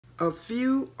a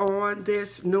few on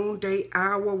this noonday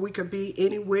hour. We could be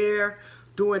anywhere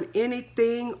doing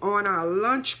anything on our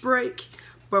lunch break,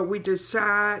 but we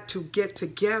decide to get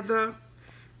together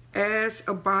as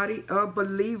a body of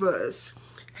believers.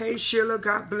 Hey Sheila,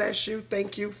 God bless you.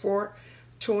 Thank you for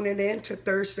tuning in to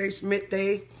Thursday's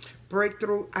Midday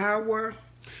Breakthrough Hour.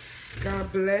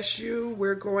 God bless you.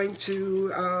 We're going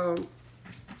to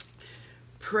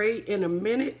pray in a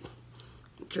minute.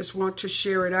 Just want to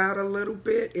share it out a little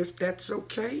bit, if that's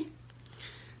okay.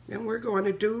 Then we're going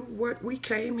to do what we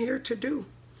came here to do,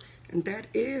 and that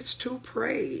is to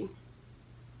pray.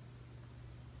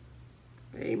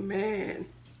 Amen.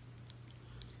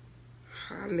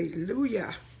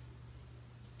 Hallelujah.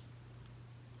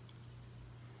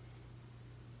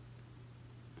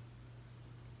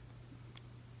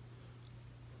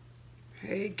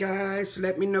 Hey guys,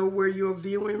 let me know where you're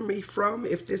viewing me from.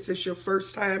 If this is your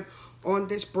first time on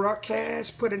this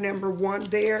broadcast, put a number 1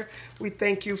 there. We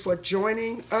thank you for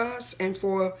joining us, and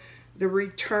for the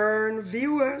return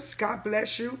viewers, God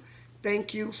bless you.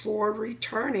 Thank you for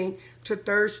returning to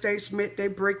Thursday's Midday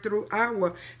Breakthrough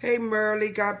Hour. Hey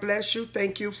Merle, God bless you.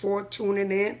 Thank you for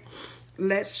tuning in.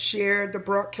 Let's share the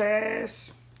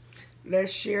broadcast.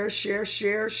 Let's share.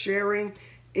 Sharing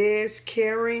is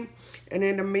caring. And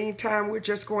in the meantime, we're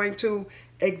just going to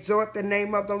exhort the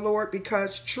name of the Lord,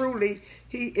 because truly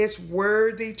He is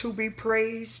worthy to be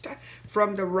praised.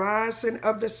 From the rising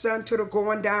of the sun to the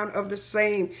going down of the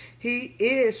same, He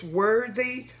is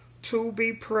worthy to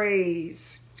be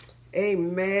praised.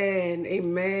 Amen.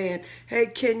 Amen. Hey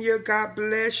Kenya, God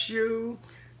bless you.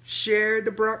 Share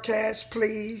the broadcast,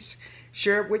 please.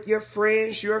 Share it with your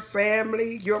friends, your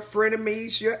family, your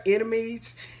frenemies, your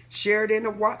enemies. Share it in a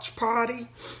watch party.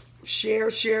 Share.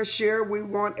 We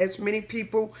want as many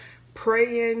people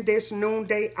praying this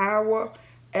noonday hour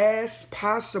as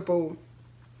possible.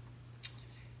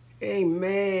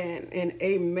 Amen and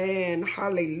amen.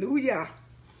 Hallelujah.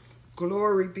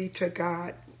 Glory be to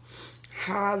God.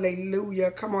 Hallelujah.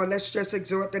 Come on, let's just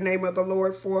exhort the name of the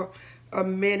Lord for a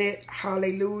minute.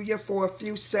 Hallelujah. For a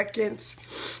few seconds.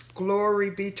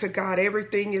 Glory be to God.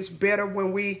 Everything is better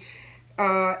when we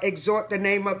exhort the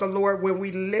name of the Lord, when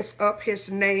we lift up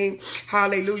His name.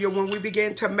 Hallelujah. When we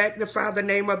begin to magnify the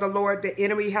name of the Lord, the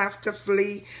enemy have to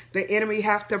flee. The enemy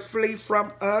have to flee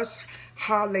from us.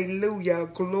 Hallelujah.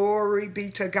 Glory be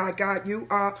to God. God, you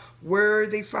are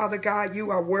worthy, Father God. You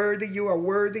are worthy. You are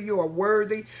worthy. You are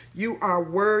worthy. You are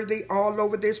worthy all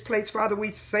over this place. Father, we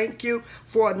thank you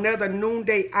for another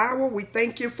noonday hour. We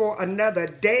thank you for another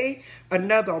day,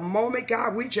 another moment,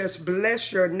 God. We just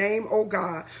bless your name, oh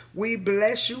God. We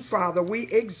bless you, Father. We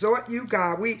exhort you,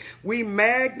 God. We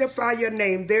magnify your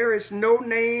name. There is no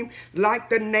name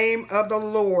like the name of the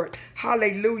Lord.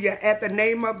 Hallelujah. At the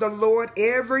name of the Lord,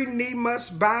 every knee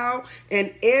must bow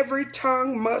and every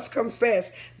tongue must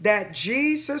confess that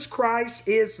Jesus Christ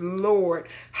is Lord.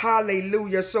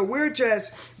 Hallelujah. So we're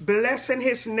just blessing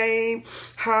His name.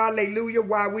 Hallelujah.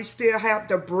 While we still have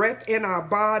the breath in our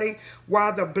body,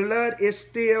 while the blood is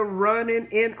still running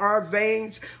in our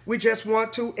veins, we just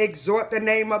want to exhort the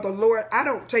name of the Lord. I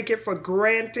don't take it for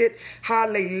granted.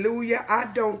 Hallelujah.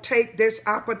 I don't take this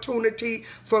opportunity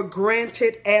for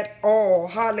granted at all.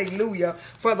 Hallelujah.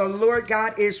 For the Lord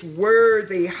God is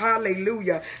worthy.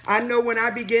 Hallelujah. I know when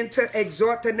I begin to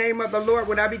exhort the name of the Lord,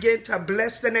 when I begin to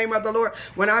bless the name of the Lord,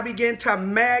 when I begin to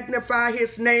magnify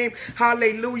His name,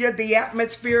 hallelujah, the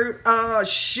atmosphere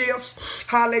shifts.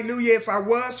 Hallelujah. If I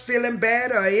was feeling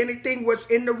bad or anything was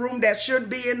in the room that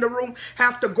shouldn't be in the room,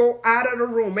 have to go out of the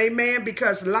room. Amen.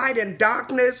 Because light and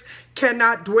darkness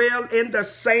cannot dwell in the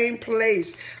same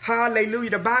place.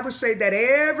 Hallelujah. The Bible says that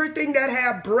everything that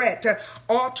have breath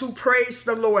ought to praise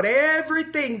the Lord.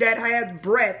 Everything that has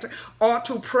breath ought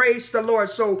to praise the Lord.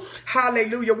 So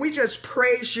hallelujah. We just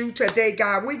praise you today,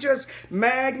 God. We just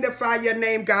magnify your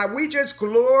name, God. We just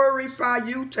glorify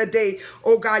you today.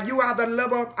 Oh God, you are the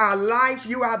lover of our life.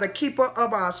 You are the keeper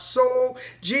of our soul.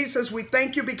 Jesus, we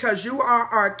thank you because you are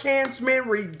our kinsman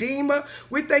redeemer.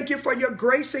 We thank you for your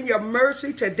grace and your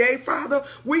mercy today, Father.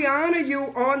 We honor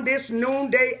you on this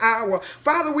noonday hour.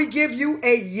 Father, we give you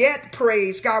a yet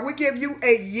praise, God. We give you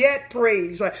a yet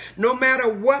praise. No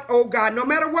matter what, oh God, no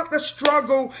matter what the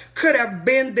struggle could have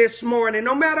been this morning,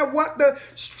 no matter what the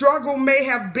struggle may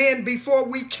have been before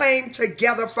we came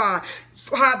together, Father.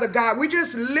 Father God. We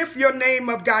just lift your name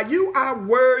up, God. You are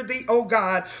worthy, oh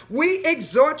God. We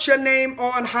exhort your name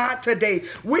on high today.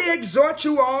 We exhort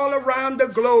you all around the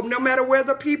globe, no matter where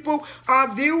the people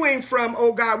are viewing from,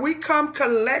 oh God. We come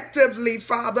collectively,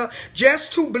 Father,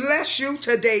 just to bless you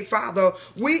today, Father.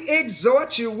 We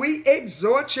exhort you. We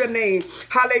exhort your name.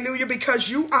 Hallelujah, because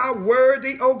you are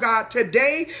worthy, oh God.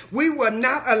 Today, we will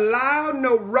not allow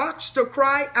no rocks to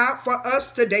cry out for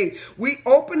us today. We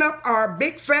open up our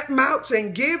big fat mouths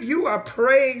and give you a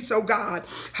praise, oh God.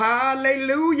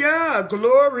 Hallelujah.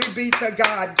 Glory be to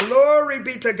God. Glory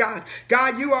be to God.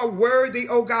 God, you are worthy,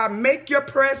 oh God. Make your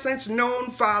presence known,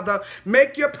 Father.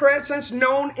 Make your presence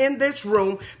known in this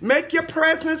room. Make your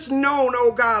presence known,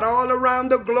 oh God, all around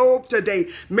the globe today.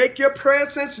 Make your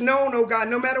presence known, oh God,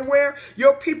 no matter where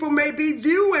your people may be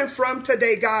viewing from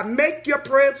today, God. Make your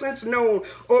presence known,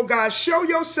 oh God. Show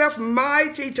yourself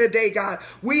mighty today, God.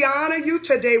 We honor you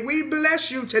today. We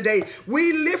bless you today.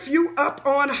 We lift you up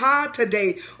on high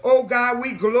today, oh God.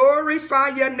 We glorify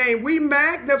your name. We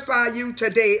magnify you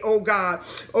today, oh God.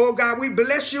 Oh God, we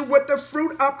bless you with the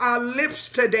fruit of our lips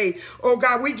today. Oh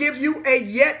God, we give you a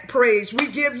yet praise. We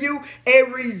give you a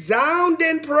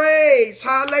resounding praise.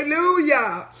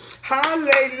 Hallelujah.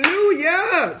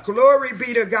 Hallelujah. Glory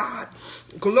be to God.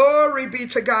 Glory be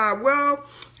to God. Well,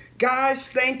 guys,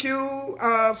 thank you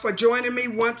for joining me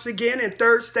once again in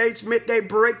Third State's Midday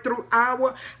Breakthrough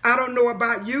Hour. I don't know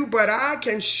about you, but I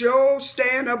can sure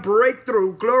stand a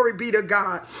breakthrough. Glory be to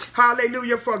God.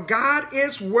 Hallelujah. For God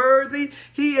is worthy.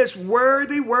 He is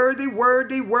worthy, worthy,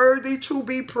 worthy, worthy to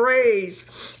be praised.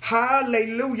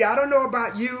 Hallelujah. I don't know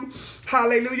about you.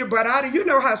 Hallelujah. But you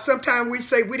know how sometimes we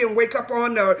say we didn't wake up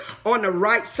on the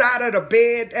right side of the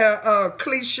bed,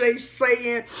 cliche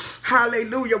saying,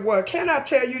 hallelujah. Well, can I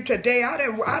tell you today, I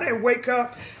didn't wake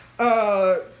up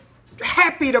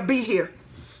happy to be here.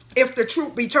 If the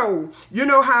truth be told, you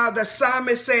know how the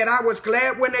psalmist said, I was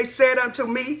glad when they said unto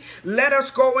me, let us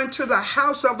go into the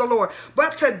house of the Lord.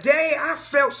 But today I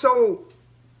felt so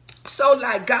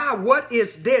like, God, what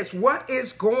is this? What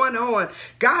is going on?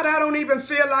 God, I don't even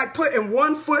feel like putting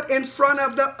one foot in front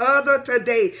of the other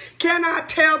today. Can I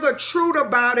tell the truth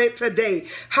about it today?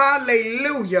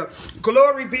 Hallelujah.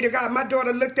 Glory be to God. My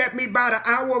daughter looked at me about an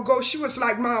hour ago. She was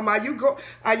like, Mom, are you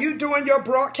doing your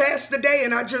broadcast today?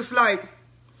 And I just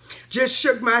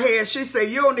shook my head. She said,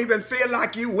 you don't even feel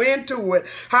like you into it.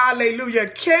 Hallelujah.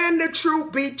 Can the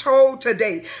truth be told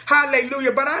today?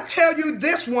 Hallelujah. But I tell you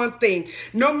this one thing,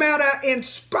 no matter in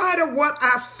spite of what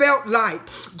I felt like,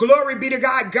 glory be to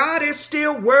God, God is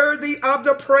still worthy of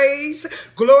the praise.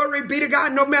 Glory be to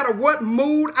God, no matter what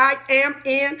mood I am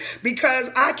in, because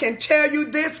I can tell you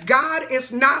this, God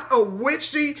is not a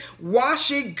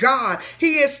wishy-washy God.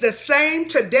 He is the same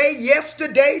today,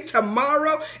 yesterday,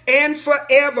 tomorrow, and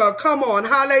forever. Come on,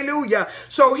 hallelujah.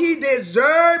 So he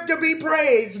deserved to be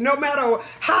praised no matter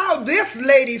how this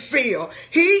lady feel.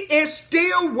 He is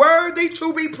still worthy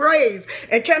to be praised.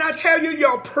 And can I tell you,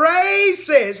 your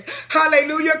praises,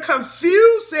 hallelujah,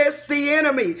 confuses the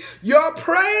enemy. Your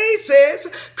praises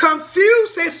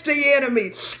confuses the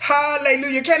enemy.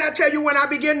 Hallelujah. Can I tell you, when I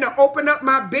begin to open up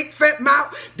my big fat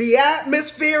mouth, the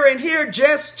atmosphere in here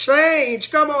just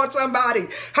changed. Come on, somebody.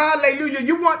 Hallelujah.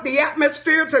 You want the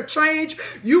atmosphere to change?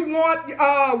 You want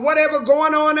whatever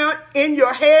going on in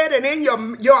your head and in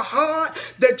your heart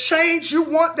to change. You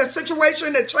want the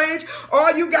situation to change.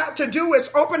 All you got to do is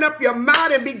open up your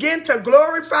mouth and begin to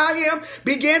glorify him.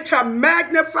 Begin to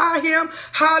magnify him.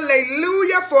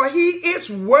 Hallelujah. For he is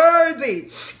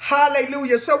worthy.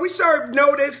 Hallelujah. So we serve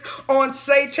notice on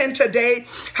Satan today.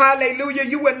 Hallelujah.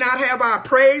 You would not have our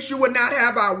praise. You would not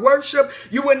have our worship.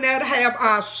 You would not have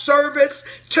our service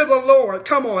to the Lord.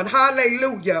 Come on.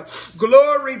 Hallelujah.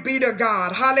 Glory be to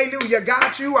God. Hallelujah.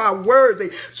 God, you are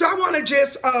worthy. So I want to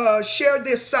just share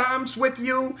this Psalms with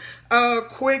you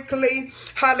quickly.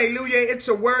 Hallelujah. It's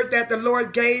a word that the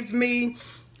Lord gave me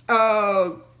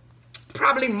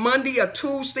probably Monday or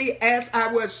Tuesday as I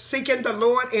was seeking the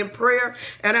Lord in prayer.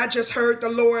 And I just heard the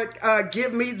Lord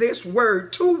give me this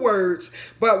word, 2 words,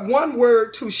 but 1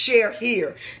 word to share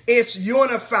here. It's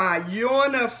unify,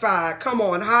 unify. Come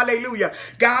on. Hallelujah.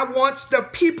 God wants the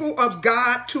people of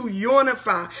God to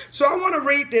unify. So I want to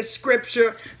read this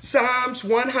scripture, Psalms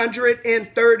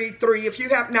 133. If you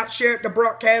have not shared the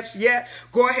broadcast yet,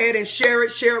 go ahead and share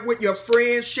it. Share it with your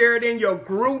friends. Share it in your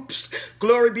groups.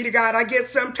 Glory be to God. I get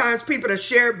sometimes people people to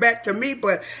share it back to me,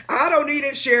 but I don't need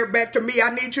it shared back to me.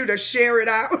 I need you to share it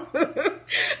out.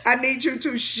 I need you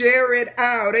to share it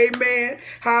out. Amen.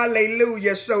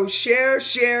 Hallelujah. So share,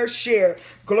 share, share.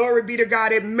 Glory be to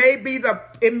God. It may be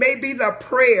the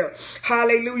prayer,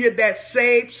 hallelujah, that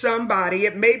saved somebody.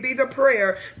 It may be the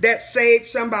prayer that saved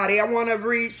somebody. I want to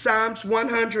read Psalms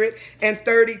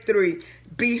 133.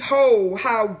 Behold,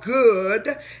 how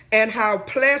good and how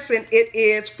pleasant it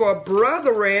is for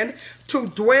brethren to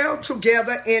dwell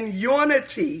together in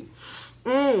unity.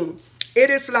 It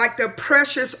is like the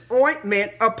precious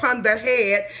ointment upon the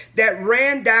head that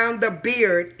ran down the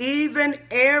beard, even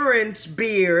Aaron's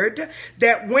beard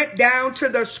that went down to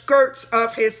the skirts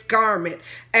of his garment,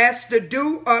 as the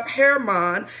dew of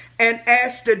Hermon, and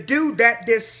as the dew that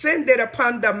descended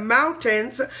upon the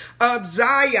mountains of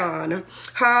Zion.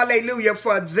 Hallelujah.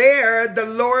 For there the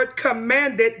Lord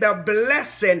commanded the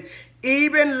blessing,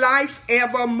 even life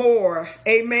evermore.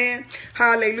 Amen.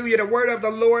 Hallelujah. The word of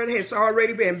the Lord has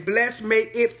already been blessed. May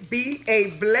it be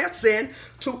a blessing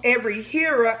to every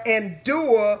hearer and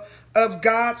doer of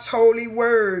God's holy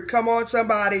word. Come on,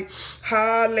 somebody.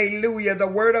 Hallelujah. The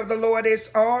word of the Lord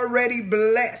is already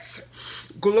blessed.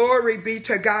 Glory be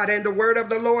to God. And the word of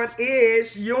the Lord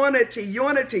is unity.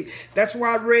 Unity. That's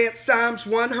why I read Psalms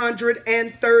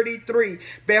 133.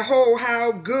 Behold,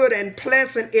 how good and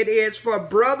pleasant it is for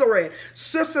brethren,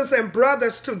 sisters and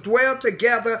brothers to dwell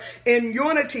together in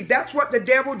unity. That's what the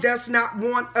devil does not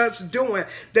want us doing.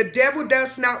 The devil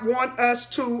does not want us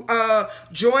to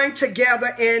join together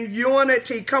in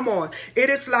unity. Come on.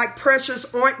 It is like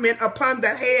precious ointment upon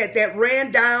the head that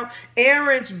ran down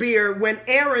Aaron's beard when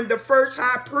Aaron, the first high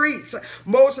priest,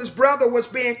 Moses' brother, was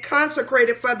being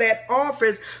consecrated for that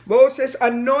office. Moses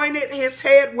anointed his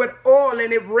head with oil,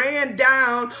 and it ran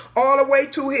down all the way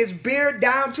to his beard,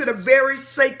 down to the very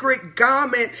sacred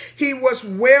garment he was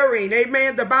wearing.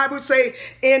 Amen. The Bible says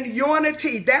in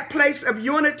unity, that place of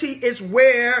unity is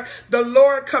where the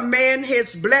Lord commands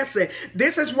his blessing.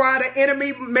 This is why the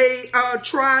enemy may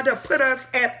try to put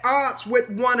us at odds with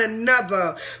one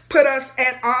another. Put us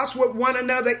at odds with one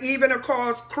another, even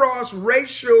across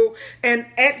racial and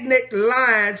ethnic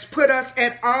lines. Put us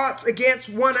at odds against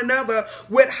one another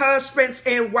with husbands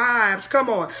and wives. Come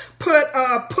on.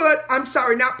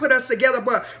 Not put us together,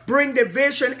 but bring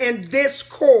division and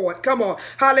discord. Come on.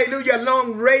 Hallelujah.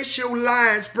 Along racial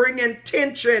lines, bringing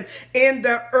tension in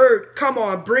the earth. Come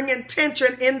on. Bringing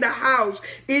tension in the house,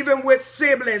 even with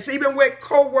siblings, even with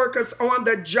co-workers on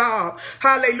the job.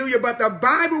 Hallelujah. But the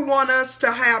Bible wants us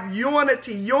to have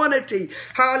unity. Unity.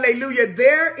 Hallelujah.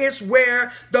 There is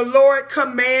where the Lord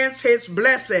commands his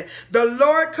blessing. The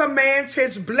Lord commands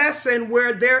his blessing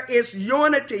where there is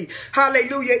unity.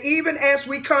 Hallelujah. Even as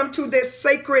we come to this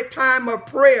sacred time of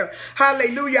prayer.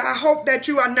 Hallelujah. I hope that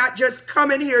you are not just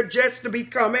coming here just to be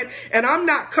coming. And I'm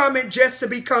not coming just to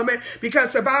be coming,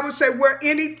 because the Bible says where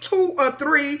any 2 or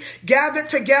 3 gathered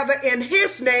together in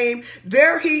his name,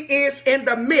 there he is in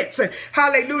the midst.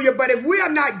 Hallelujah. But if we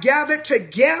are not gathered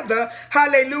together,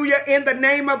 hallelujah, in the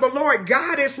name of the Lord,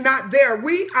 God is not there.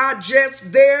 We are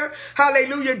just there.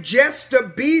 Hallelujah. Just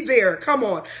to be there. Come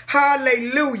on.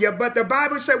 Hallelujah. But the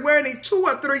Bible said where any 2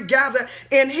 or 3 gather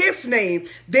in his name,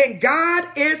 then God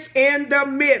is in the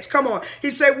midst. Come on. He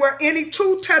said where any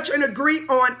 2 touch and agree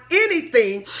on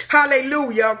anything,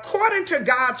 hallelujah, according to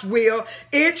God's will,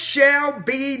 it shall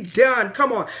be done.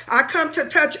 Come on. I come to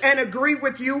touch and agree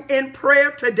with you in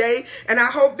prayer today, and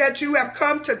I hope that you have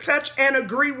come to touch and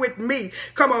agree with me.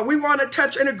 Come on. We want to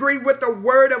touch and agree with the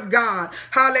word of God.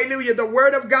 Hallelujah. The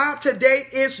word of God today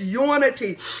is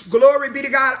unity. Glory be to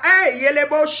God. Hallelujah.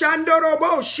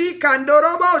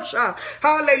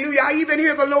 I even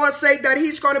hear the Lord say that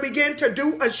he's going to begin to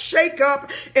do a shakeup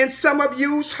in some of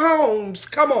you's homes.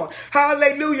 Come on.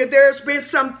 Hallelujah. There's been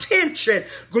some tension.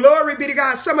 Glory be to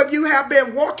God. Some of you have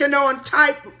been walking on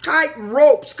tight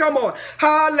ropes. Come on.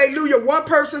 Hallelujah. One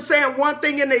person saying one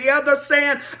thing and the other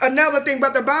saying another thing.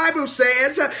 But the Bible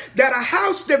says that a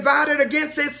house divided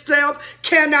against itself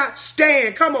cannot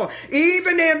stand. Come on.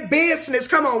 Even in business.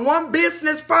 Come on. One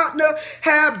business partner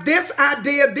have this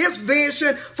idea, this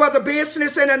vision for the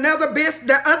business, and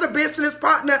the other business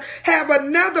partner have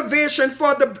another vision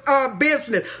for the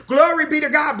business. Glory be to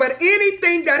God. But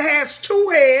anything that has 2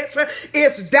 heads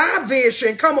is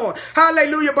division. Come on.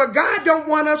 Hallelujah. But God don't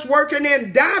want us working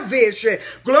in division.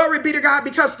 Glory be to God,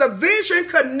 because the vision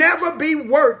could never be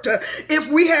worked if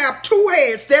we have 2 heads.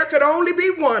 heads. There could only be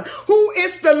one. Who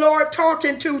is the Lord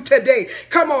talking to today?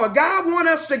 Come on. God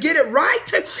wants us to get it right.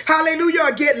 Hallelujah.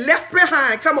 Or get left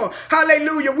behind. Come on.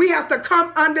 Hallelujah. We have to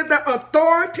come under the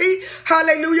authority,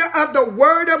 hallelujah, of the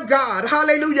word of God.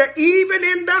 Hallelujah. Even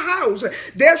in the house,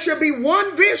 there should be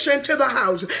one vision to the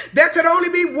house. There could only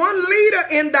be one leader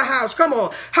in the house. Come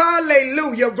on.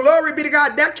 Hallelujah. Glory be to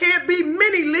God. There can't be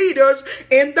many leaders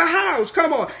in the house.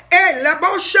 Come on. I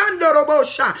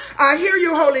hear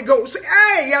you, Holy Ghost.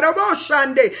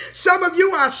 Some of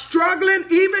you are struggling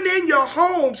even in your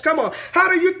homes. Come on. How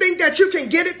do you think that you can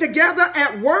get it together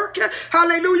at work?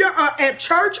 Hallelujah. At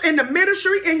church, in the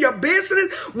ministry, in your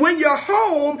business, when your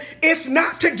home is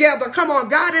not together? Come on.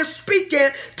 God is speaking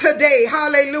today.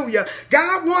 Hallelujah.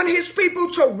 God wants his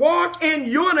people to walk in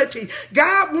unity.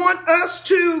 God wants us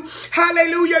to,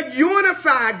 hallelujah,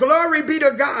 unify. Glory be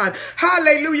to God.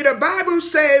 Hallelujah. The Bible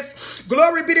says,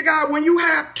 glory be to God, when you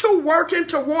have two working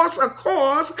towards a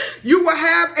cause, you will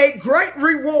have a great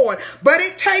reward. But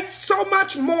it takes so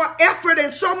much more effort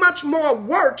and so much more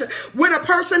work when a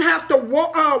person has to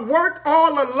work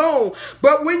all alone.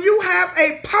 But when you have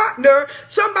a partner,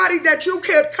 somebody that you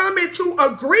can come into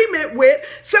agreement with,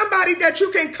 somebody that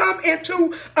you can come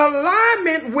into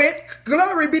alignment with,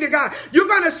 glory be to God, you're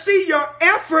going to see your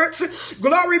efforts,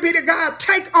 glory be to God,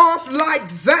 take off like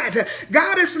that.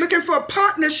 God is looking for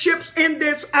partnerships in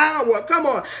this hour. Come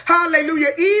on.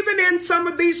 Hallelujah. Even in some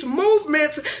of these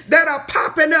movements that are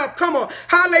popping up, come on.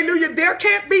 Hallelujah. There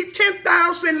can't be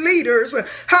 10,000 leaders.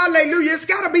 Hallelujah. It's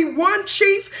got to be one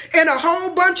chief and a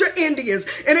whole bunch of Indians.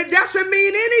 And it doesn't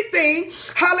mean anything,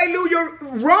 hallelujah,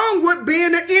 wrong with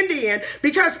being an Indian,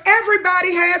 because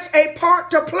everybody has a part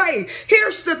to play.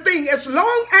 Here's the thing. As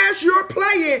long as you're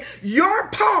playing your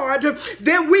part,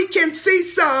 then we can see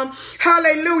some,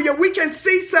 hallelujah, we can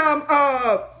see some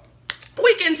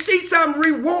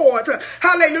reward.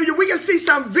 Hallelujah. We can see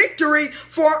some victory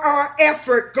for our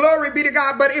effort. Glory be to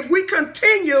God. But if we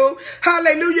continue,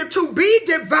 hallelujah, to be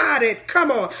divided, come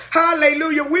on,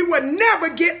 hallelujah, we will never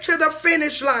get to the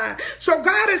finish line. So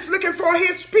God is looking for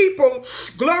his people,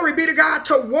 glory be to God,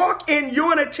 to walk in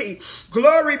unity.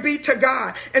 Glory be to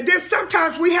God. And then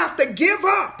sometimes we have to give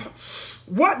up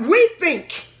what we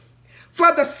think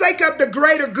for the sake of the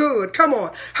greater good. Come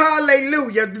on.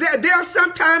 Hallelujah. There are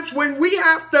some times when we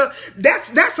have to,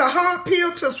 that's a hard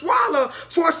pill to swallow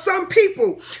for some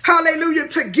people. Hallelujah.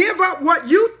 To give up what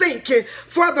you think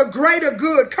for the greater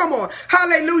good. Come on.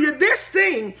 Hallelujah. This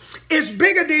thing is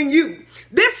bigger than you.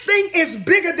 This thing is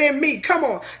bigger than me. Come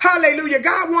on. Hallelujah.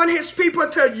 God wants his people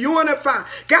to unify.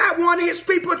 God wants his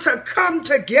people to come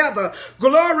together.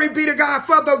 Glory be to God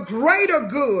for the greater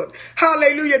good.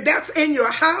 Hallelujah. That's in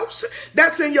your house.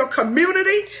 That's in your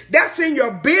community. That's in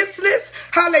your business.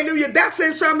 Hallelujah. That's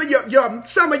in some of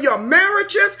your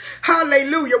marriages.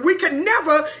 Hallelujah. We can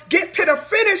never get to the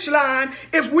finish line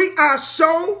if we are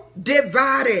so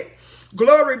divided.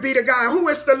 Glory be to God. Who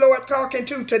is the Lord talking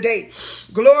to today?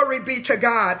 Glory be to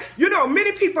God. You know,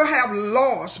 many people have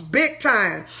lost big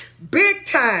time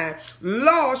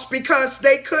lost because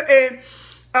they couldn't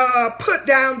put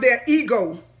down their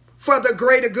ego for the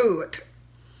greater good.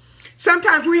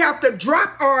 Sometimes we have to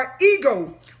drop our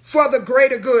ego for the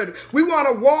greater good. We want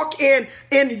to walk in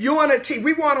unity.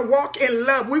 We want to walk in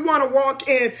love. We want to walk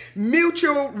in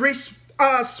mutual respect.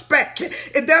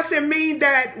 It doesn't mean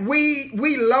that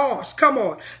we lost. Come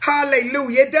on.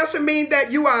 Hallelujah. It doesn't mean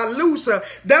that you are a loser.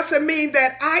 Doesn't mean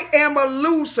that I am a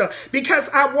loser, because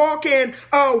I walk in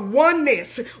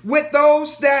oneness with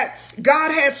those that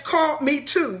God has called me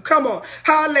to. Come on.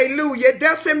 Hallelujah. It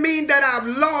doesn't mean that I've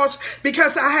lost,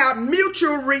 because I have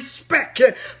mutual respect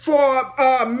for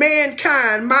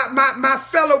mankind, my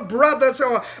fellow brothers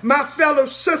or my fellow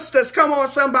sisters. Come on,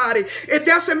 somebody. It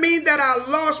doesn't mean that I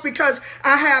lost because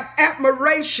I have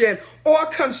admiration or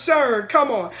concern. Come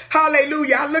on.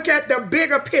 Hallelujah. I look at the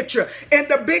bigger picture, and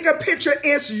the bigger picture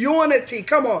is unity.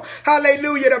 Come on.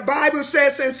 Hallelujah. The Bible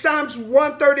says in Psalms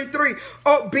 133,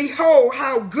 oh, behold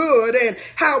how good and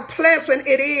how pleasant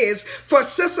it is for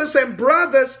sisters and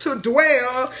brothers to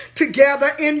dwell together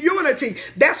in unity.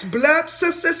 That's blood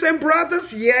sisters and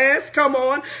brothers. Yes. Come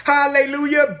on.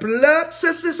 Hallelujah. Blood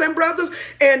sisters and brothers,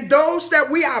 and those that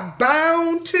we are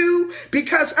bound to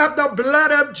because of the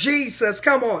blood of Jesus.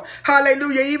 Come on.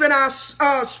 Hallelujah. Even our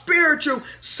spiritual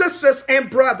sisters and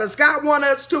brothers. God wants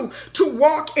us to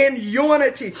walk in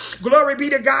unity. Glory be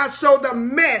to God, so the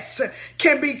mess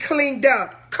can be cleaned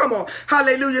up. Come on.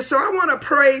 Hallelujah. So I want to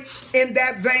pray in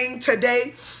that vein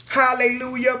today.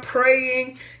 Hallelujah.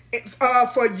 Praying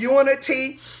for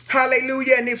unity.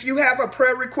 Hallelujah. And if you have a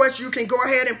prayer request, you can go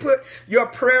ahead and put your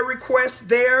prayer request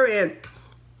there. And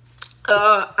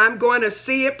I'm going to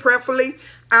see it prayerfully.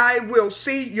 I will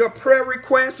see your prayer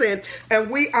requests,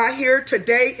 and we are here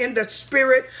today in the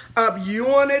spirit of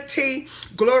unity.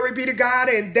 Glory be to God,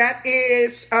 and that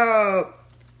is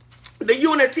the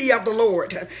unity of the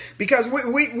Lord, because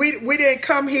we didn't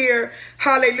come here,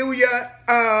 hallelujah,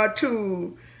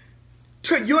 to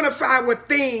unify with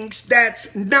things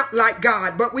that's not like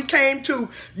God, but we came to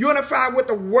unify with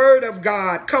the word of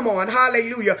God. Come on,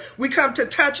 hallelujah. We come to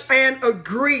touch and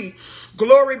agree,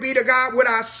 glory be to God, with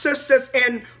our sisters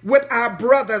and with our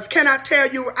brothers. Can I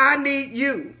tell you, I need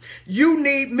you. You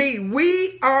need me.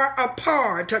 We are a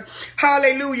part,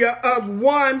 hallelujah, of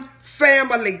one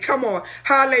family. Come on,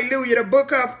 hallelujah. The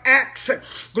book of Acts,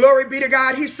 glory be to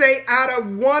God, he say out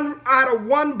of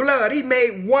one blood he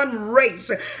made one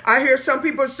race. I hear some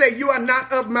people say, you are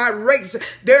not of my race.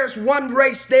 There's one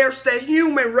race, there's the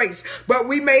human race, but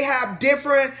we may have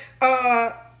different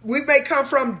we may come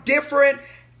from different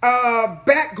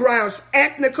backgrounds,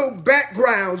 ethnical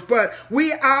backgrounds, but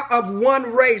we are of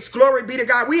one race. Glory be to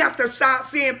God. We have to start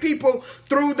seeing people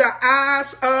through the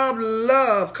eyes of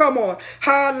love. Come on,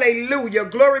 hallelujah.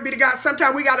 Glory be to God.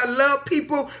 Sometimes we got to love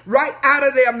people right out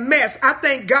of their mess. I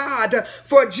thank God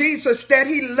for Jesus, that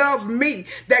he loved me,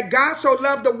 that God so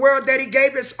loved the world that he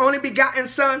gave his only begotten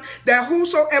son, that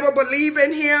whosoever believe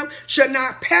in him should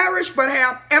not perish but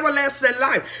have everlasting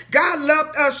life. God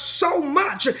loved us so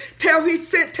much till he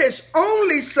sent his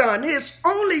only son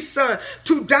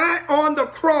to die on the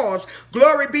cross.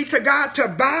 Glory be to God,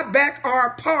 to buy back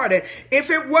our pardon. If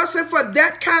it wasn't for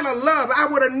that kind of love, I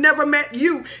would have never met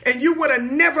you, and you would have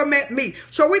never met me.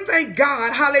 So we thank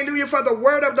God, hallelujah, for the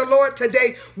word of the Lord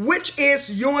today, which is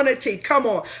unity. Come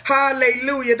on,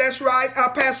 hallelujah. That's right.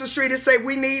 Pastor Street is say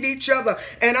we need each other,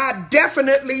 and I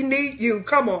definitely need you.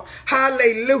 Come on,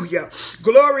 hallelujah.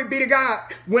 Glory be to God.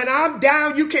 When I'm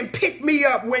down, you can pick me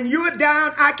up. When you're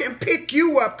down, I can pick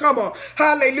you up. Come on,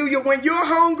 hallelujah. When you're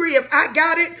hungry, if I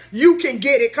got it, you can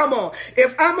get it. Come on.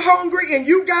 If I'm hungry and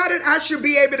you got it, I should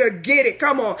be able to get it.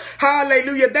 Come on,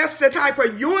 hallelujah. That's the type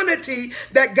of unity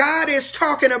that God is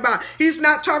talking about. He's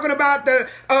not talking about the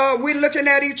we're looking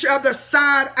at each other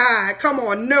side eye. Come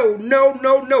on, no.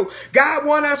 God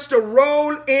wants us to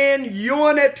roll in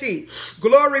unity.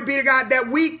 Glory be to God, that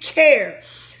we care.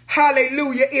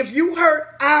 Hallelujah. If you hurt,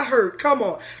 I hurt. Come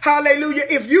on. Hallelujah.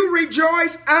 If you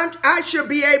rejoice, I should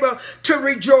be able to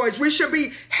rejoice. We should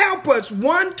be helpers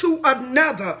one to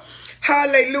another.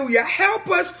 Hallelujah. Help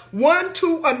us one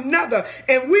to another.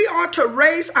 And we are to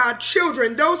raise our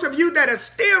children. Those of you that are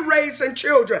still raising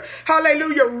children,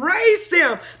 hallelujah, raise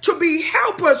them to be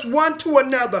helpers one to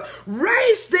another.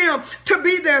 Raise them to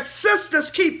be their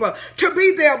sister's keeper, to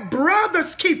be their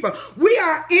brother's keeper. We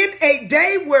are in a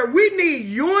day where we need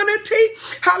unity,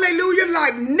 hallelujah,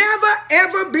 like never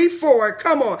ever before.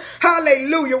 Come on,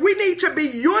 hallelujah. We need to be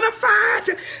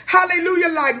unified, hallelujah,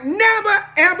 like never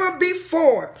ever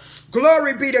before.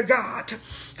 Glory be to God.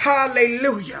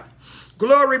 Hallelujah.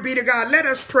 Glory be to God. Let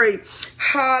us pray.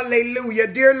 Hallelujah.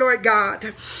 Dear Lord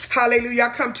God, hallelujah. I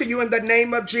come to you in the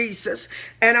name of Jesus,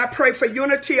 and I pray for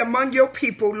unity among your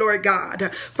people, Lord God.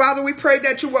 Father, we pray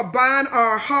that you will bind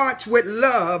our hearts with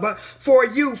love for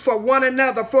you, for one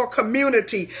another, for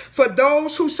community, for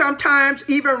those who sometimes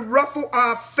even ruffle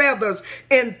our feathers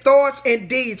in thoughts and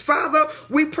deeds. Father,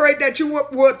 we pray that you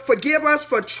would forgive us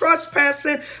for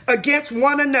trespassing against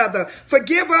one another.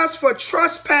 Forgive us for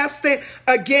trespassing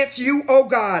against you, oh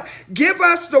God. Give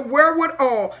us the wherewithal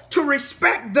to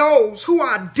respect those who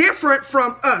are different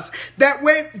from us. That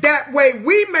way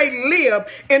we may live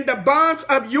in the bonds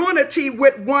of unity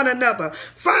with one another.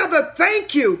 Father,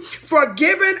 thank you for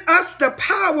giving us the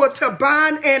power to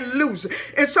bind and loose.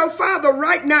 And so, Father,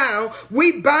 right now,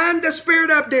 we bind the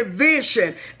spirit of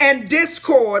division and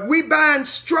discord. We bind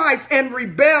strife and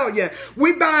rebellion.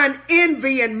 We bind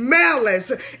envy and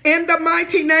malice in the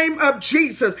mighty name of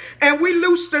Jesus. And we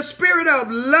loose the spirit of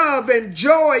love and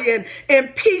joy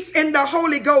and peace in the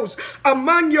Holy Ghost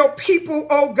among your people,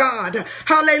 oh God.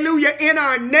 Hallelujah. In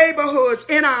our neighborhoods,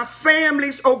 in our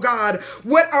families, oh God,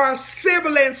 with our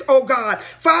siblings, oh God.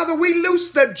 Father, we loose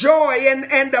the joy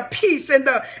and the peace and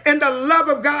the love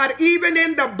of God, even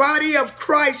in the body of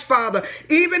Christ, Father,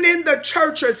 even in the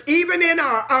churches, even in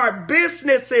our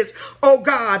businesses, oh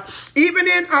God, even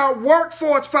in our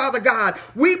workforce, Father God.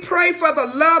 We pray for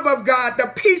the love of God,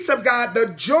 the peace of God,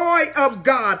 the joy joy of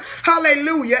God.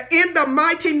 Hallelujah. In the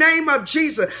mighty name of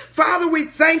Jesus. Father, we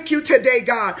thank you today,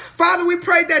 God. Father, we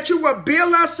pray that you will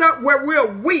build us up where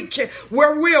we're weak,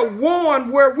 where we're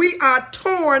worn, where we are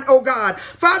torn, oh God.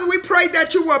 Father, we pray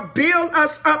that you will build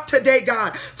us up today,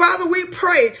 God. Father, we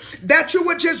pray that you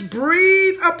would just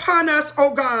breathe upon us,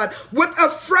 oh God, with a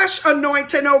fresh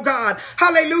anointing, oh God.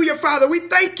 Hallelujah, Father. We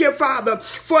thank you, Father,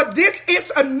 for this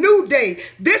is a new day.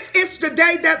 This is the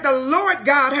day that the Lord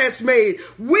God has made.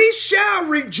 We shall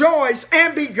rejoice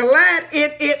and be glad in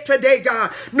it today,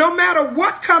 God. No matter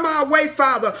what come our way,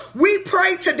 Father, we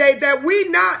pray today that we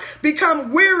not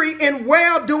become weary in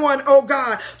well-doing, oh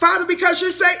God. Father, because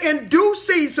you say in due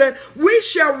season, we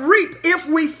shall reap if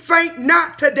we faint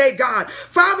not today, God.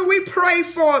 Father, we pray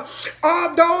for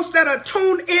all those that are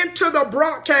tuned into the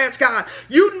broadcast, God.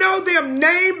 You know them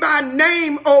name by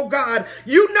name, oh God.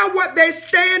 You know what they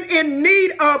stand in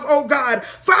need of, oh God.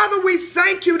 Father, we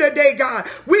thank you today, God.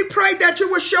 We pray that you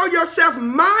will show yourself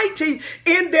mighty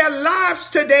in their lives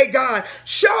today, God.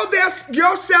 Show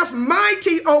yourself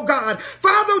mighty, oh God.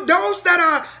 Father, those that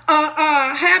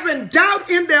are having doubt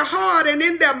in their heart and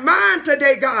in their mind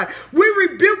today, God, we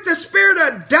rebuke the spirit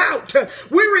of doubt.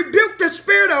 We rebuke the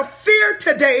spirit of fear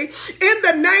today in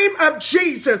the name of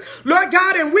Jesus, Lord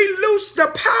God, and we loose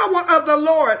the power of the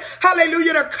Lord,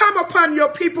 hallelujah, to come upon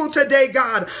your people today,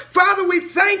 God. Father, we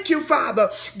thank you, Father.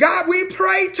 God, we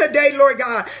pray today, Lord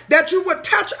God, that you would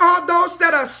touch all those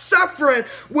that are suffering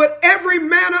with every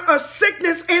manner of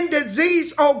sickness and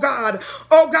disease, oh God.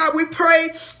 Oh God, we pray,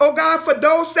 oh God, for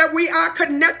those that we are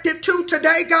connected to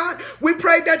today, God. We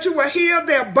pray that you will heal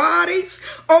their bodies,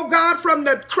 oh God, from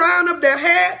the crown of their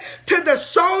head to the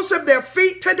soles of their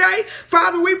feet today.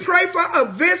 Father, we pray for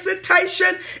a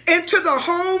visitation into the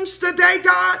homes today,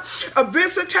 God. A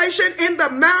visitation in the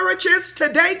marriages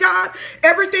today, God.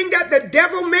 Everything that the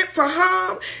devil meant for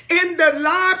harm in the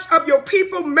lives of your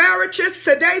people, marriages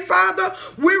today, Father,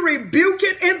 we rebuke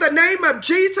it in the name of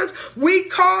Jesus. We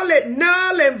call it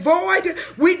null and void.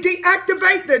 We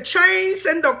deactivate the chains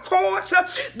and the cords,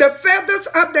 the feathers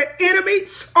of the enemy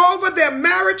over their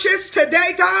marriages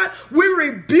today, God. We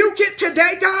rebuke it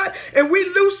today, God, and we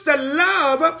loose the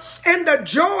love and the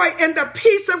joy and the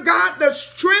peace of God, the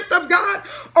strength of God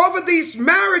over these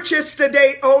marriages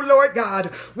today, oh Lord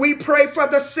God. We pray for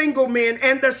the single men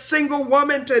and the single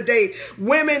woman today,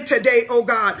 women today, oh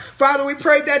God. Father, we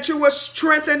pray that you will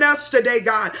strengthen us today,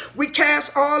 God. We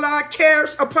cast all our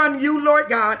cares upon you, Lord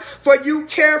God, for you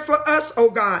care for us, oh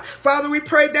God. Father, we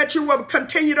pray that you will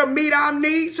continue to meet our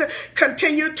needs,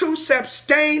 continue to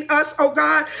sustain us, oh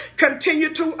God, continue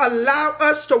to allow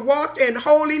us to walk in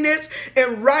holiness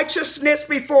and righteousness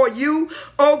before you,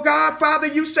 oh God. Father,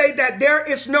 you say that there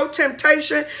is no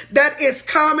temptation that is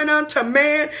common unto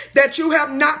man that you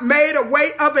have not made a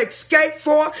way of escape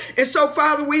for. And so,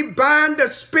 Father, we bind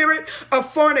the spirit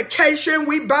of fornication.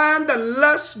 We bind the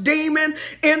lust demon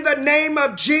in the name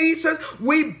of Jesus.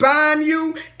 We bind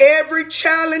you every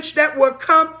challenge that will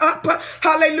come up,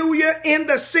 hallelujah, in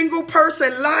the single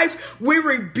person life. We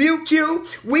rebuke you.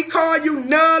 We call you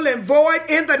null and void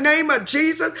in the name of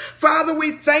Jesus. Father,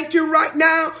 we thank you right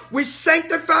now. We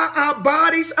sanctify our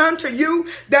bodies unto you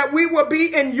that we will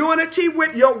be in unity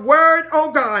with your word,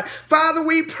 oh God. Father,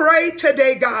 we pray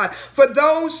today, God, for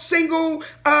those single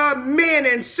men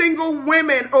and single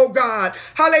women, oh God,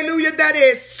 hallelujah, that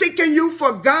is seeking you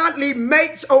for godly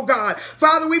mates, oh God.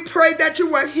 Father, we pray that you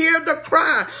will hear the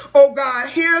cry, oh God,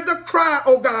 hear the cry,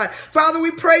 oh God. Father,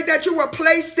 we pray that you will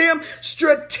place them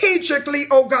strategically,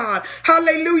 oh God,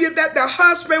 hallelujah, that the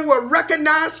husband will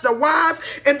recognize the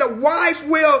wife and the wife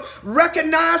will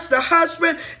recognize the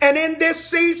husband. And in this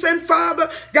season, Father,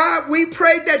 God, we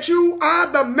pray that you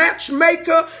are the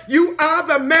matchmaker. You are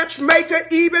the matchmaker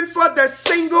even for the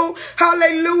single,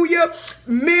 hallelujah,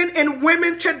 men and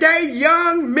women today,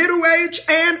 young, middle-aged,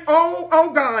 and old,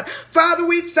 oh God. Father,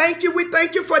 we thank you. We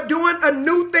thank you for doing a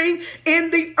new thing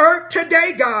in the earth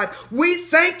today, God. We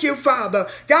thank you, Father.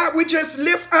 God, we just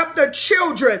lift up the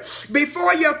children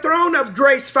before your throne of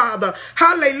grace, Father.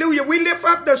 Hallelujah. We lift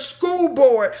up the school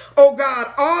board, oh God,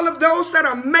 all of those that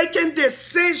are making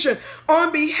decisions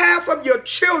on behalf of your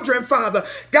children, Father.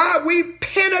 God, we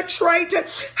penetrate,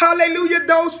 hallelujah,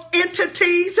 those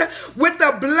entities with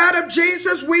the blood of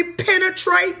Jesus. We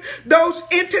penetrate those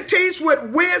entities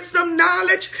with wisdom,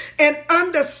 knowledge, and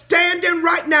understanding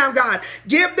right now, God.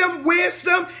 Give them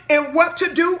wisdom and what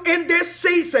to do in this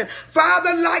season.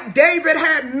 Father, like David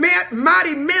had met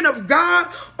mighty men of God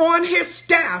on his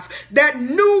staff that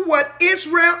knew what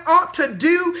Israel ought to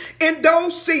do in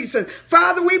those seasons.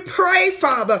 Father, we pray,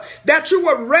 Father, that that you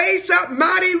will raise up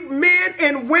mighty men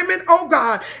and women, oh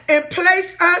God, and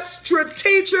place us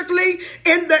strategically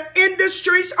in the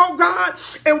industries, oh God,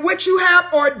 in which you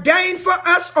have ordained for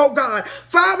us, oh God.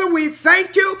 Father, we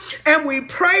thank you and we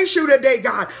praise you today,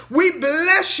 God. We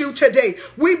bless you today.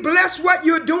 We bless what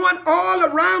you're doing all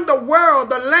around the world,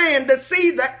 the land, the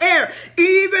sea, the air,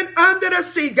 even under the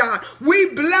sea, God.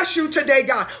 We bless you today,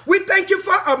 God. We thank you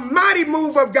for a mighty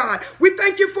move of God. We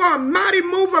thank you for a mighty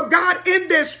move of God in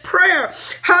this prayer,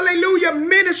 hallelujah,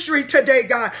 ministry today,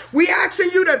 God. We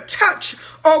asking you to touch,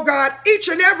 oh God, each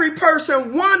and every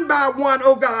person one by one,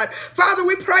 oh God. Father,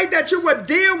 we pray that you would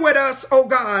deal with us, oh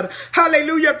God.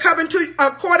 Hallelujah. Coming to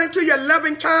according to your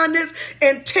loving kindness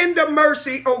and tender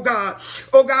mercy, oh God.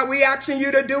 Oh God, we asking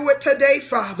you to do it today,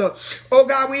 Father. Oh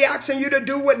God, we asking you to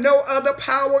do what no other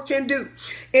power can do.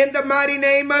 In the mighty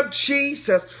name of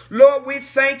Jesus, Lord, we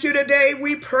thank you today.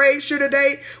 We praise you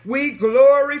today. We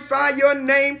glorify your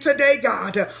name today,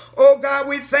 God. Oh God,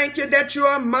 we thank you that you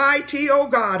are mighty, oh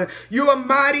God. You are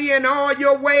mighty in all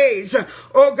your ways.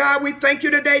 Oh God, we thank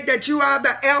you today that you are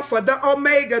the Alpha, the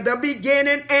Omega, the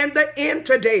beginning and the end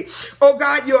today. Oh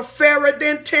God, you're fairer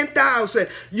than 10,000.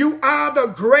 You are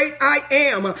the great I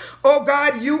am. Oh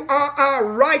God, you are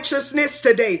our righteousness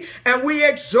today. And we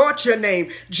exhort your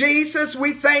name. Jesus,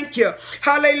 we thank you.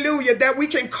 Hallelujah, that we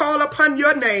can call upon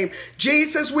your name.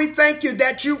 Jesus, we thank you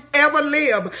that you ever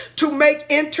live to make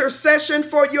intercession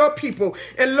for your people.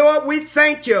 And Lord, we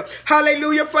thank you,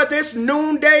 hallelujah, for this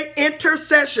noonday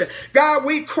intercession. God,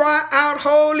 we cry out,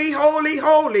 holy, holy,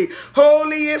 holy.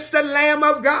 Holy is the Lamb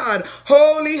of God.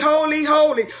 Holy, holy,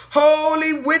 holy.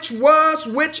 Holy, which was,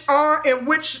 which are, and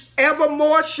which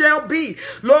evermore shall be.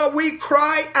 Lord, we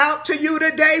cry out to you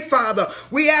today, Father.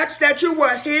 We ask that you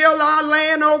will heal our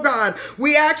land, oh God.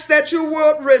 We ask that you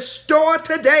will restore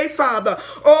today, Father.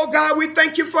 Oh God, we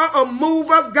thank you for a move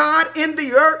of God in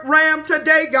the earth realm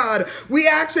today, God. We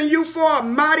asking you for a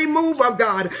mighty move of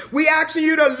God. We asking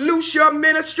you to loose your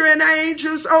ministering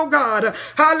angels, oh God.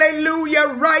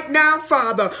 Hallelujah, right now,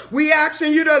 Father. We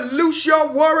asking you to loose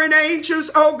your warring angels,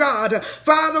 oh God.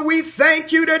 Father, we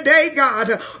thank you today,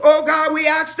 God. Oh God, we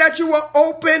ask that you will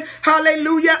open,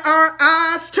 hallelujah, our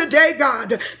eyes today,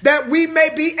 God, that we may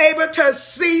be able to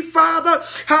see, Father,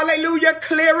 hallelujah,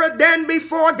 clearer than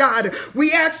before, God.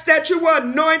 We ask that you will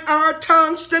anoint our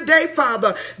tongues today,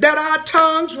 Father, that our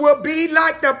tongues will be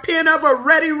like the pen of a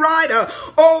ready writer.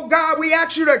 Oh God, we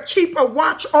ask you to keep a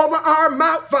watch over our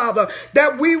mouth, Father,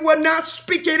 that we will not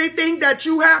speak anything that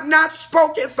you have not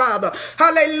spoken, Father.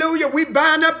 Hallelujah. We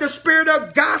bind up the spirit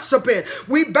of gossiping.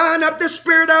 We bind up the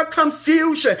spirit of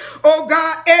confusion. Oh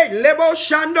God,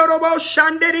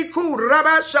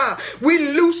 we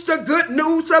loose the good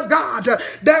news of God,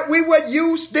 that we will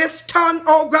use this tongue,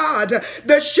 oh God,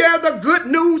 to share the good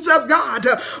news of God.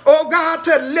 Oh God,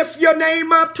 to lift your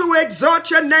name up, to exalt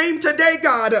your name today,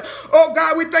 God. Oh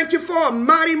God, we thank you for a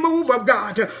mighty move of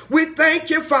God. We thank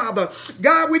you, Father.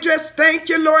 God, we just thank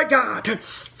you, Lord God,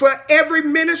 for every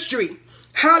ministry.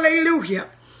 Hallelujah.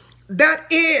 That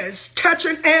is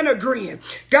touching and agreeing.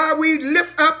 God, we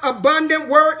lift up Abundant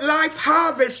Word Life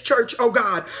Harvest Church, oh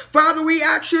God. Father, we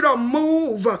ask you to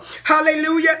move,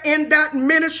 hallelujah, in that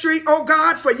ministry, oh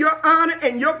God, for your honor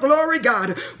and your glory,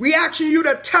 God. We ask you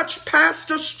to touch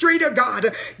Pastor Streeter, God.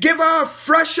 Give her a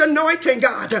fresh anointing,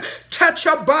 God. Touch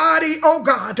her body, oh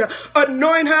God.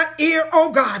 Anoint her ear,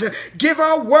 oh God. Give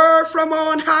her a word from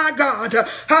on high, God.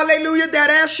 Hallelujah, that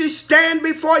as she stand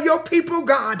before your people,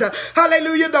 God,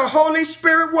 hallelujah, the Holy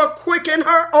Spirit will quicken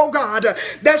her, oh God,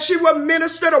 that she will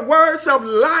minister the words of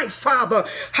life, Father.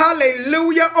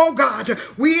 Hallelujah, oh God.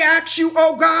 We ask you,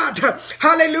 oh God,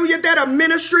 hallelujah, that a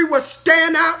ministry will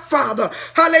stand out, Father.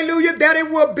 Hallelujah, that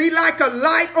it will be like a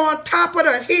light on top of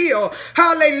the hill.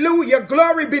 Hallelujah,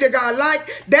 glory be to God.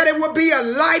 Like that it will be a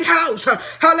lighthouse.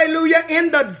 Hallelujah,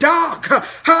 in the dark.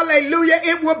 Hallelujah,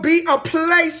 it will be a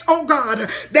place, oh God,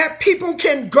 that people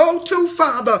can go to,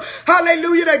 Father.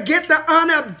 Hallelujah, to get the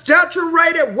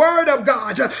unadulterated word of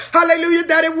God. Hallelujah,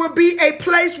 that it will be a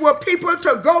place where people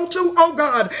to go to, oh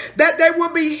God, that they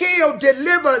will be healed,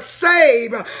 delivered,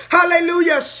 saved.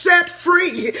 Hallelujah, set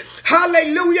free.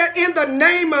 Hallelujah, in the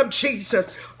name of Jesus.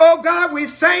 Oh God, we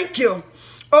thank you.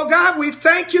 Oh God, we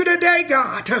thank you today,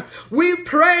 God. We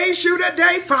praise you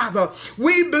today, Father.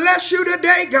 We bless you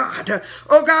today, God.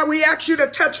 Oh God, we ask you to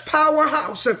touch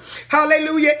Powerhouse.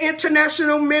 Hallelujah,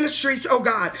 International Ministries, oh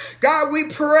God. God,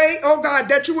 we pray, oh God,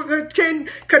 that you will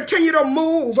continue to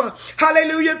move,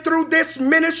 hallelujah, through this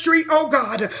ministry, oh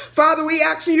God. Father, we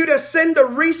ask you to send the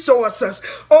resources,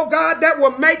 oh God, that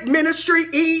will make ministry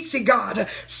easy, God.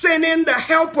 Send in the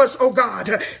helpers, oh God.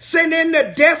 Send in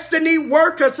the destiny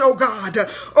workers, oh God.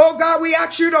 Oh God, we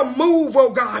ask you to move,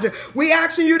 oh God. We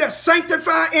asking you to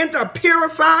sanctify and to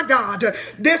purify, God,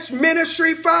 this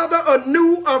ministry, Father,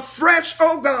 anew, afresh,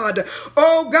 oh God.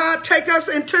 Oh God, take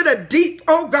us into the deep,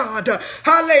 oh God.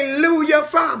 Hallelujah,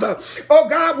 Father. Oh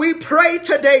God, we pray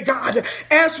today, God,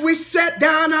 as we set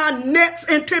down our nets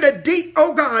into the deep,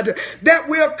 oh God, that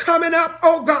we're coming up,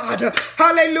 oh God.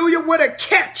 Hallelujah, with a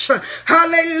catch.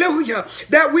 Hallelujah,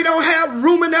 that we don't have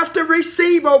room enough to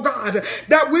receive, oh God,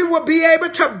 that we will be able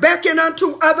to beckon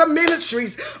unto other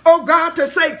ministries, oh God, to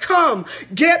say, come,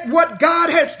 get what God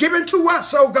has given to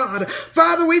us, oh God.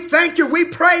 Father, we thank you, we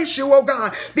praise you, oh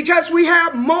God, because we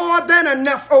have more than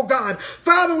enough, oh God.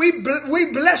 Father, we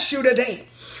bless you today.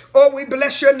 Oh, we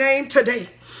bless your name today.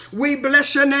 We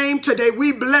bless your name today.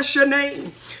 We bless your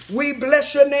name. We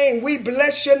bless your name. We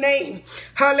bless your name.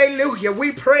 Hallelujah.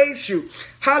 We praise you.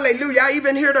 Hallelujah. I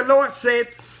even hear the Lord say,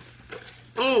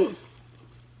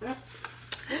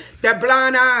 that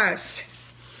blind eyes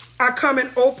are coming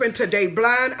open today.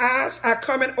 Blind eyes are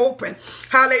coming open.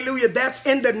 Hallelujah. That's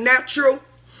in the natural.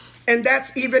 And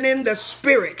that's even in the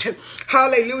spirit.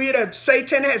 Hallelujah. That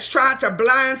Satan has tried to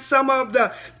blind some of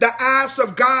the eyes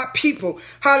of God people.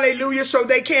 Hallelujah. So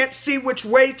they can't see which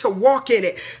way to walk in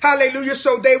it. Hallelujah.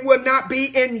 So they will not be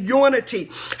in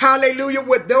unity. Hallelujah.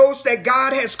 With those that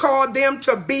God has called them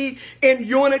to be in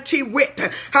unity with.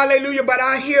 Hallelujah. But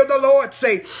I hear the Lord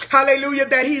say, hallelujah,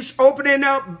 that he's opening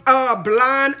up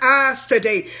blind eyes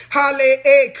today. Hallelujah.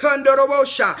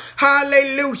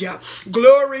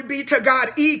 Glory be to God.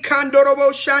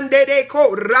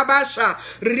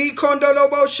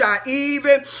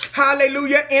 Even,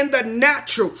 hallelujah, in the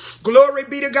natural. Glory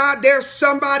be to God. There's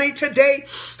somebody today.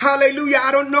 Hallelujah.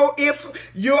 I don't know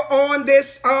if you're on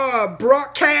this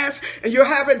broadcast and you're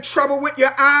having trouble with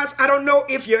your eyes. I don't know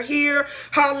if you're here.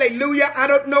 Hallelujah. I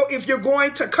don't know if you're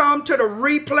going to come to the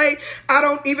replay. I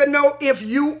don't even know if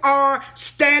you are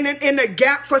standing in the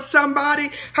gap for somebody.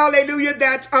 Hallelujah.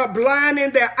 That's blind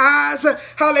in their eyes.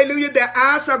 Hallelujah. Their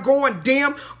eyes are going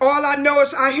dim. All I know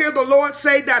is I hear the Lord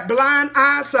say that blind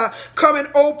eyes are coming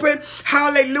open.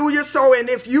 Hallelujah. So, and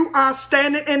if you are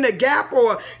standing in the gap,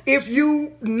 or if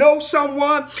you know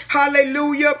someone,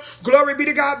 hallelujah, glory be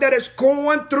to God, that is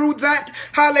going through that,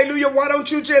 hallelujah, why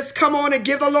don't you just come on and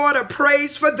give the Lord a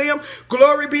praise for them?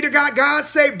 Glory be to God. God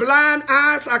say blind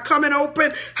eyes are coming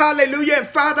open. Hallelujah. And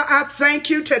Father, I thank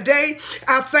you today.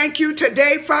 I thank you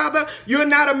today, Father. You're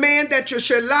not a man that you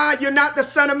should lie. You're not the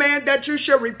son of man that you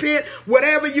should repent.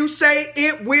 Whatever you say,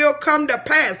 it will come to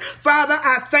pass. Father,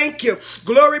 I thank you.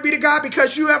 Glory be to God,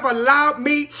 because you have allowed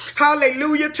me,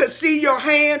 hallelujah, to see your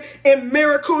hand in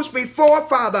miracles before,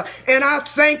 Father. And I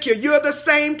thank you. You're the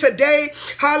same today,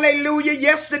 hallelujah,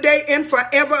 yesterday and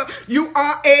forever. You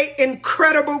are an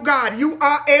incredible God. You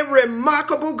are a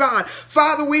remarkable God.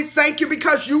 Father, we thank you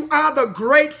because you are the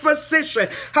great physician.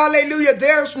 Hallelujah.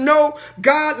 There's no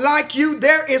God like you.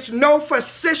 There is no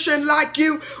physician like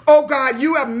you. Oh God,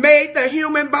 you have made the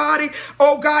human body.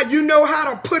 Oh God, you know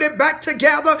how to put it back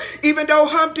together. Even though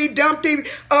Humpty Dumpty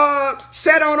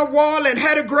sat on a wall and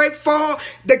had a great fall,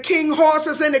 the king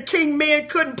horses and the king men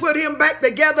couldn't put him back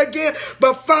together again.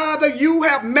 But Father, you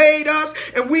have made us,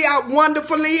 and we are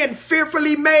wonderfully and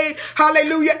fearfully made.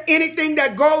 Hallelujah. Anything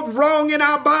that goes wrong in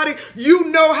our body,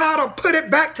 you know how to put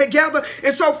it back together.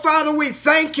 And so, Father, we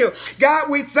thank you. God,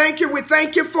 we thank you. We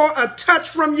thank you for a touch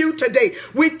from you today.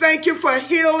 We thank you for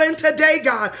healing today,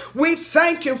 God. We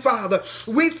thank you, Father.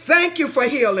 We thank you for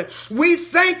healing. We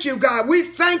thank you, God. We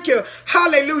thank you,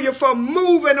 hallelujah, for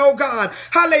moving, oh God.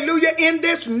 Hallelujah, in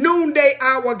this noonday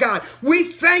hour, God. We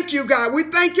thank you, God. We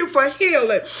thank you for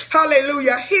healing.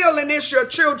 Hallelujah. Healing is your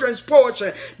children's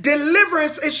portion.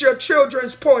 Deliverance is your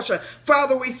children's portion.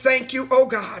 Father, we thank you, oh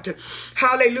God.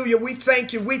 Hallelujah. We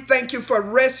thank you. We thank you for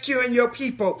rescuing your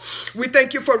people. We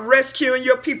thank you for rescuing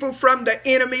your people from the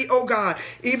enemy, oh God.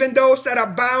 Even those that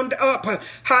are bound up,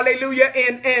 hallelujah,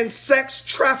 in sex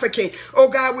trafficking. Oh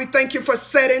God, we thank you for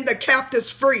setting the captives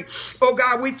free. Oh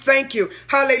God, we thank you,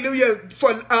 hallelujah,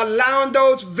 for allowing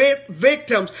those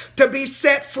victims to be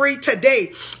set free today.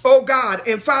 Oh God,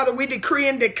 and Father, we decree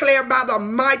and declare by the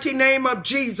mighty name of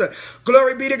Jesus,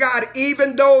 glory be to God,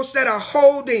 even those that are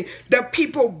holding the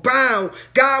people bound.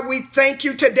 God, we thank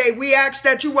you today. We ask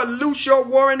that you will loose your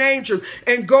warring angels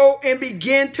and go and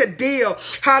begin to deal,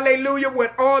 hallelujah,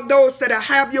 with all those that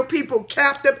have your people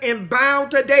captive and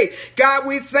bound today. God,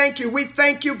 we thank you. We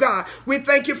thank you, God. We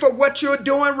thank you for what you're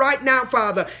doing right now,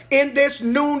 Father, in this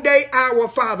noonday hour,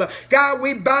 Father. God,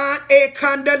 we bind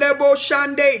Ekandelebo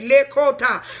Shande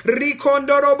Lekota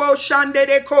Rikondorobo Shande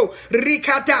Deko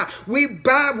Rikata. We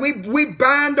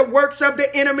bind the works of the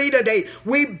enemy today.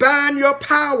 We bind your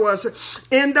powers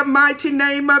in the mighty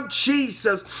name of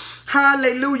Jesus.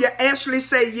 Hallelujah. Ashley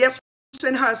say yes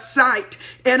in her sight,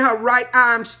 in her right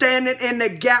arm, standing in the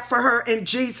gap for her in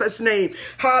Jesus' name.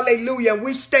 Hallelujah.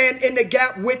 We stand in the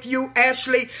gap with you,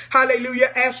 Ashley. Hallelujah.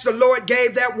 As the Lord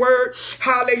gave that word,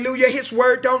 hallelujah, his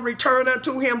word don't return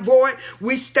unto him void.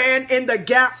 We stand in the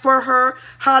gap for her.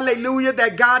 Hallelujah.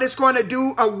 That God is going to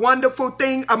do a wonderful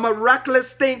thing, a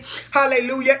miraculous thing.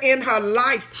 Hallelujah. In her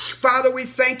life. Father, we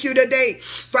thank you today.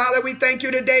 Father, we thank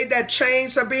you today that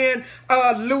chains are being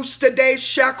loose today.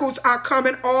 Shackles are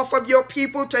coming off of your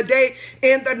people today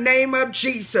in the name of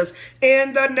Jesus.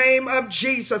 In the name of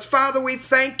Jesus. Father, we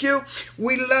thank you.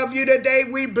 We love you today.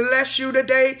 We bless you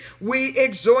today. We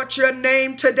exhort your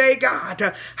name today,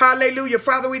 God. Hallelujah.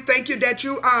 Father, we thank you that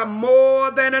you are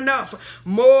more than enough.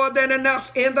 More than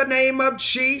enough in the name of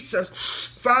Jesus.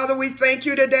 Father, we thank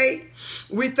you today.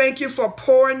 We thank you for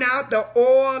pouring out the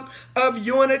oil of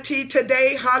unity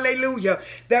today. Hallelujah.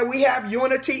 That we have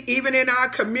unity even in our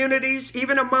communities,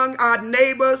 even among our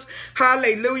neighbors.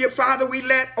 Hallelujah. Father, we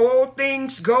let all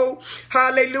things go.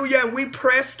 Hallelujah. And we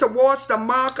press towards the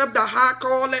mark of the high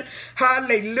calling.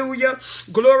 Hallelujah.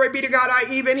 Glory be to God. I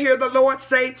even hear the Lord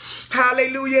say,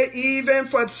 hallelujah, even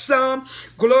for some,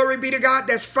 glory be to God,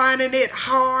 that's finding it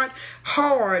hard,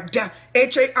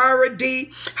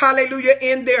 H-A-R-D, hallelujah,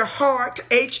 in their heart,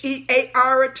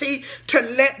 H-E-A-R-T, to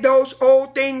let those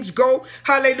old things go.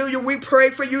 Hallelujah. We pray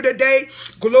for you today.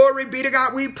 Glory be to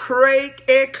God. We pray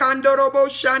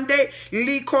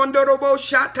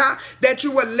that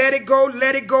you will let it go,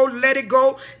 let it go, let it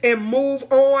go, and move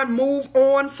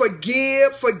on,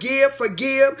 forgive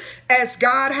as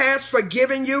God has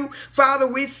forgiven you. Father,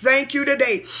 we thank you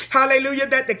today. Hallelujah,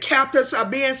 that the captives are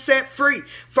being set free.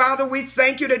 Father, we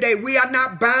thank you today. We are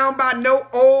not bound by no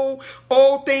old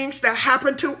things that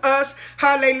happened to us.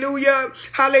 Hallelujah.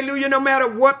 Hallelujah. No matter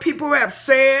what people have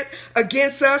said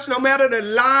against us, no matter the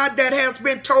lie that has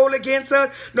been told against us,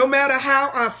 no matter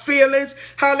how our feelings,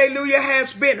 hallelujah,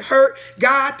 has been hurt.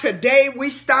 God, today we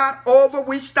start over.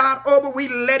 We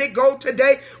let it go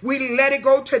today. We let it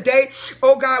go today.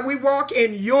 Oh God, we walk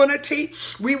in unity.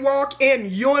 We walk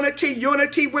in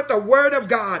unity with the word of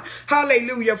God.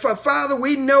 Hallelujah. For Father,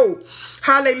 we know,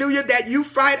 hallelujah, that you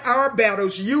fight our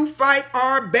battles. You fight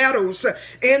our battles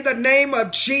in the name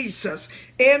of Jesus.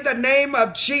 In the name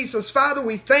of Jesus. Father,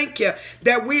 we thank you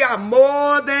that we are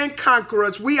more than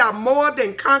conquerors. We are more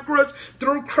than conquerors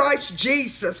through Christ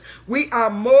Jesus. We are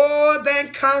more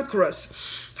than conquerors.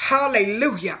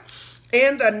 Hallelujah.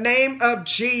 In the name of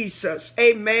Jesus.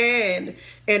 Amen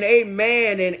and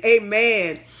amen and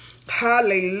amen.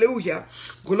 Hallelujah.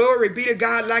 Glory be to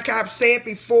God. Like I've said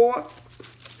before,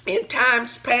 in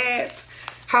times past,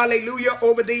 hallelujah,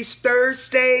 over these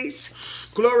Thursdays,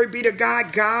 glory be to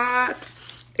God. God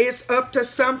is up to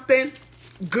something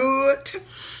good.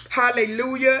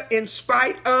 Hallelujah. In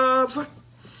spite of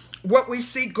what we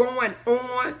see going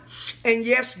on. And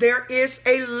yes, there is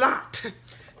a lot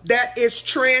that is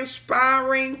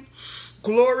transpiring.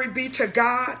 Glory be to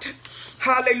God.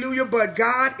 Hallelujah. But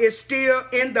God is still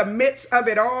in the midst of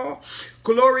it all.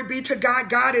 Glory be to God.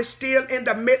 God is still in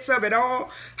the midst of it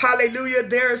all. Hallelujah.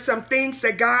 There are some things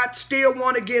that God still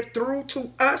want to get through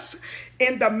to us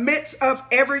in the midst of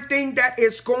everything that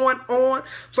is going on.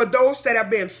 For those that have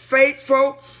been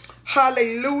faithful,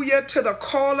 hallelujah, to the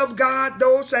call of God,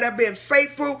 those that have been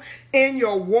faithful in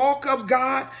your walk of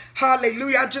God,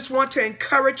 hallelujah. I just want to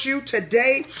encourage you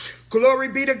today, glory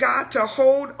be to God, to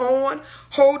hold on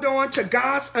to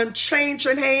God's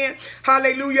unchanging hand.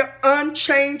 Hallelujah.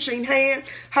 Unchanging hand.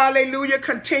 Hallelujah.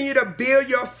 Continue to build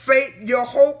your faith, your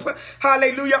hope.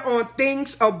 Hallelujah. On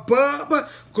things above.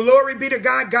 Glory be to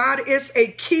God. God is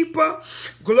a keeper.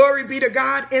 Glory be to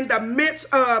God in the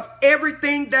midst of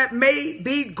everything that may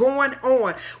be going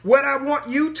on. What I want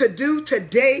you to do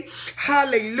today,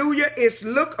 hallelujah, is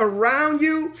look around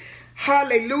you.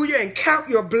 Hallelujah. And count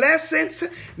your blessings.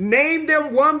 Name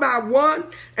them one by one.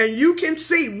 And you can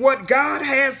see what God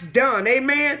has done.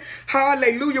 Amen.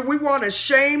 Hallelujah. We want to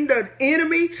shame the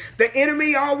enemy. The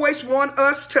enemy always want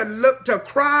us to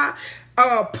cry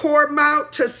poor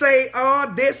mouth to say,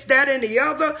 oh, this, that, and the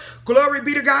other. Glory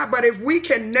be to God. But if we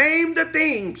can name the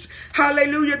things,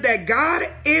 hallelujah, that God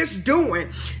is doing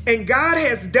and God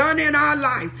has done in our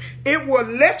life, it will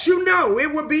let you know.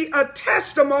 It will be a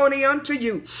testimony unto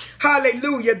you.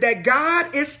 Hallelujah. That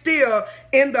God is still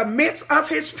in the midst of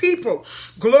his people.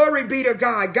 Glory be to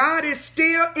God. God is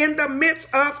still in the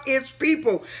midst of his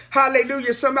people.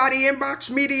 Hallelujah. Somebody inboxed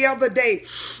me the other day.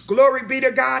 Glory be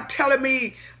to God, telling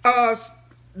me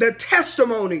the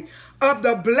testimony of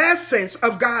the blessings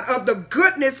of God, of the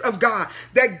goodness of God,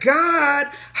 that God,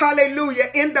 hallelujah,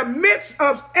 in the midst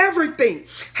of everything,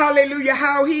 hallelujah,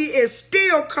 how he is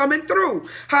still coming through,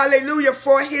 hallelujah,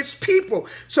 for his people.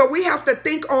 So we have to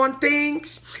think on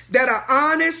things that are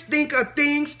honest, think of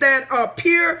things that are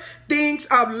pure, things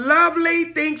of lovely,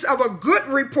 things of a good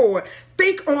report.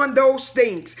 Think on those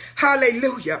things.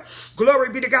 Hallelujah. Glory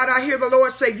be to God. I hear the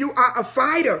Lord say, you are a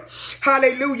fighter.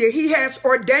 Hallelujah. He has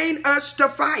ordained us to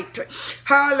fight.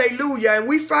 Hallelujah. And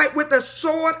we fight with the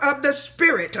sword of the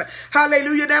Spirit.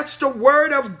 Hallelujah. That's the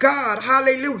word of God.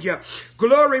 Hallelujah.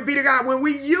 Glory be to God. When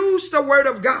we use the word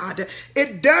of God,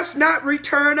 it does not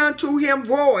return unto him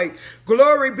void.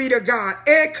 Glory be to God.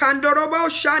 E kandorobo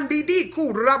shandidi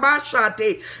ku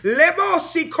rabashate. Lebo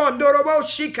si kondorobo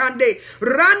shikande.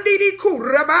 Randidi ku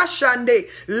rabashande.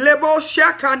 Lebo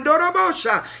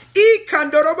shakandorobosha. E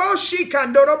kandoroboshi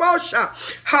kandorobosha.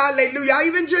 Hallelujah. I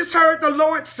even just heard the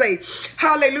Lord say,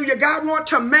 hallelujah, God wants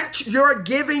to match your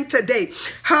giving today.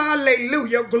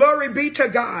 Hallelujah. Glory be to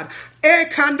God.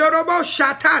 Hallelujah.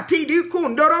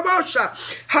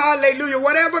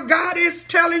 Whatever God is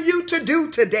telling you to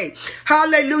do today.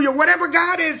 Hallelujah. Whatever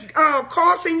God is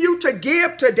causing you to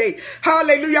give today.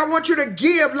 Hallelujah. I want you to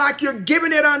give like you're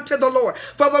giving it unto the Lord.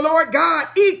 For the Lord God,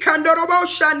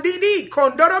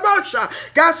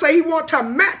 God say he wants to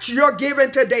match your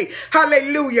giving today.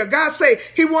 Hallelujah. God say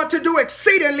he wants to do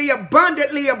exceedingly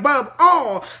abundantly above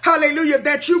all. Hallelujah.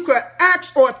 That you could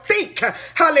ask or think.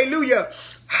 Hallelujah.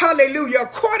 Hallelujah.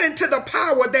 According to the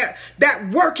power that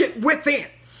worketh within.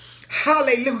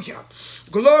 Hallelujah.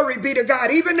 Glory be to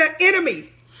God. Even the enemy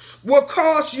will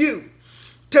cause you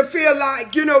to feel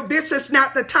like, this is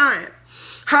not the time.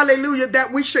 Hallelujah.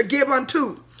 That we should give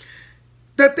unto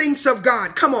the things of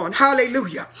God. Come on.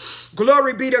 Hallelujah.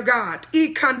 Glory be to God.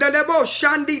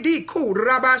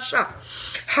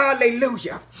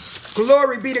 Hallelujah.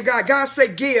 Glory be to God. God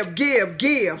say give, give,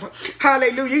 give.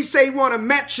 Hallelujah. He say he want to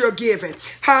match your giving.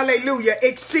 Hallelujah.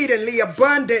 Exceedingly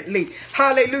abundantly.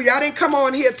 Hallelujah. I didn't come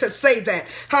on here to say that.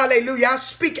 Hallelujah. I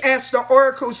speak as the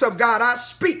oracles of God. I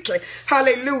speak.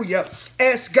 Hallelujah.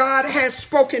 As God has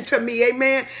spoken to me.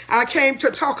 Amen. I came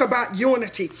to talk about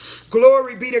unity.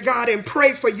 Glory be to God and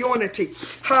pray for unity.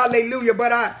 Hallelujah.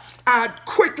 But I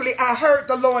heard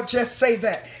the Lord just say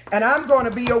that. And I'm going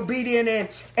to be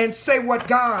obedient and say what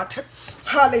God,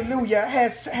 hallelujah,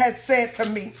 has said to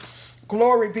me.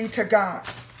 Glory be to God.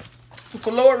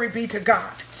 Glory be to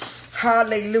God.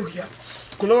 Hallelujah.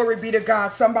 Glory be to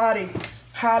God. Somebody,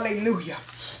 hallelujah.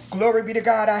 Glory be to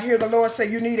God. I hear the Lord say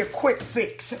you need a quick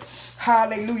fix.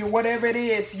 Hallelujah. Whatever it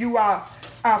is you are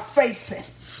facing.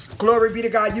 Glory be to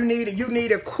God. You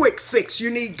need a quick fix.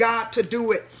 You need God to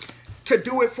do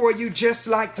it for you just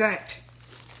like that.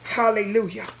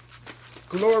 Hallelujah.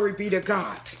 Glory be to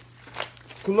God.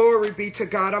 Glory be to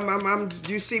God.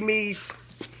 You see me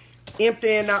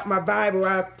emptying out my Bible.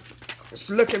 I was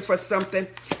looking for something.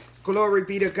 Glory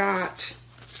be to God.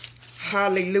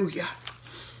 Hallelujah.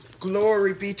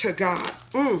 Glory be to God.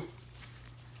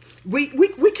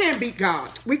 We can't beat God.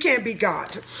 We can't beat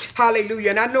God. Hallelujah.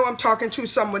 And I know I'm talking to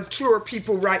some mature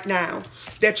people right now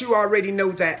that you already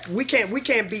know that. We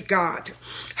can't beat God.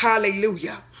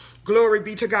 Hallelujah. Glory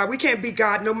be to God. We can't beat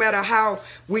God no matter how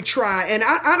we try. And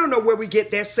I don't know where we get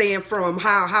that saying from,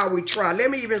 how we try. Let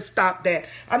me even stop that.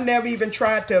 I've never even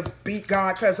tried to beat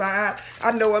God because I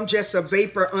know I'm just a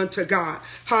vapor unto God.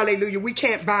 Hallelujah. We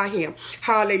can't buy him.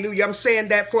 Hallelujah. I'm saying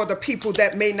that for the people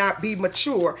that may not be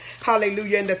mature.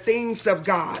 Hallelujah. In the things of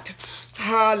God.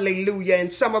 Hallelujah.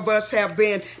 And some of us have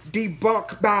been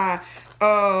debunked by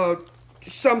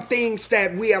some things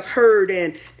that we have heard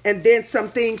and then some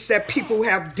things that people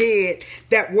have did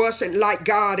that wasn't like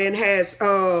God and has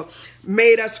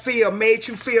made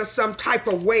you feel some type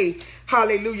of way.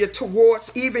 Hallelujah. Towards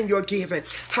even your giving.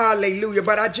 Hallelujah.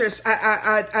 But I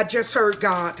just heard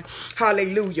God.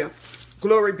 Hallelujah.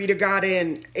 Glory be to God.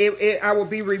 And I will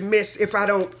be remiss if I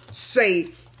don't say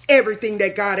everything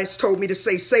that God has told me to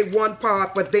say. Say one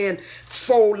part, but then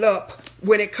fold up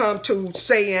when it comes to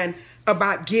saying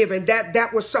about giving. That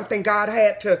was something God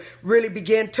had to really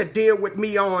begin to deal with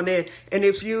me on. And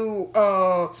if you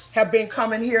have been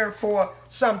coming here for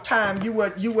sometime, you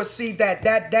would see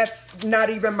that's not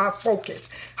even my focus.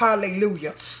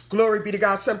 Hallelujah. Glory be to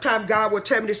God. Sometimes God will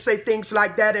tell me to say things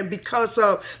like that, and because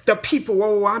of the people,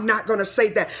 oh, I'm not going to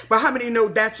say that. But how many know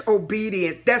that's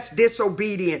obedient? That's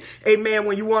disobedient. Amen.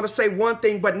 When you want to say one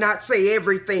thing but not say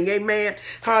everything. Amen.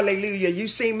 Hallelujah. You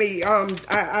see me,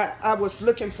 I was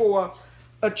looking for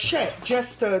a check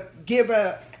just to give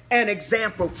an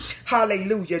example.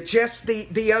 Hallelujah. Just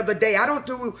the other day,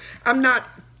 I'm not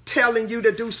telling you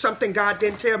to do something God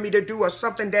didn't tell me to do, or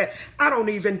something that I don't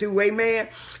even do. Amen.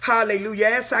 Hallelujah.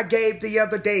 As I gave the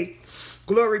other day,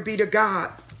 glory be to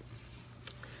God.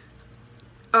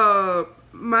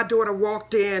 My daughter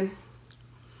walked in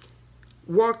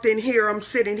here. I'm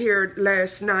sitting here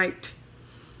last night,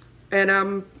 and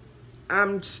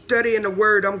I'm studying the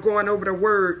word. I'm going over the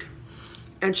word,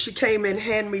 and she came and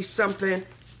handed me something,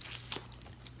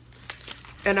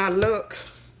 and I look,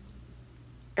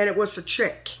 and it was a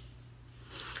check.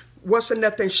 Wasn't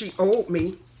nothing she owed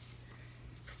me.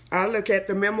 I look at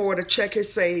the memo or the check, it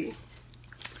say,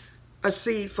 a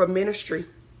seed for ministry.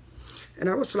 And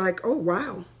I was like, oh,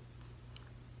 wow.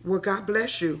 Well, God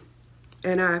bless you.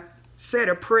 And I said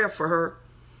a prayer for her.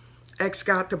 Asked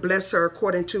God to bless her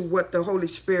according to what the Holy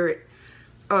Spirit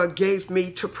gave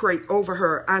me to pray over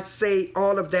her. I say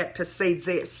all of that to say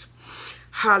this.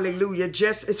 Hallelujah.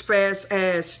 Just as fast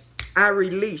as I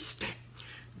released,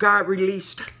 God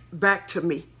released back to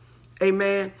me.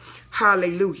 Amen.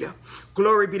 Hallelujah.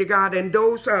 Glory be to God. And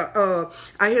those I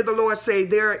hear the Lord say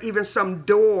there are even some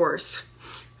doors.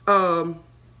 I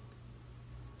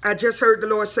just heard the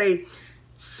Lord say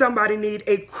somebody need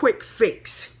a quick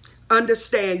fix.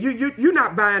 Understand, you're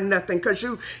not buying nothing, because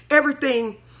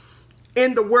everything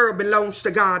in the world belongs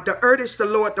to God. The earth is the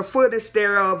Lord, the fullness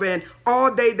thereof, and all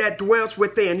they that dwells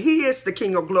within. He is the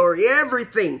King of glory.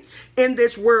 Everything in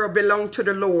this world belongs to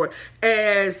the Lord.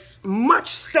 As much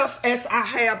stuff as I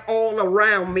have all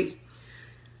around me,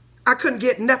 I couldn't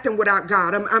get nothing without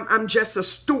God. I'm just a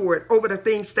steward over the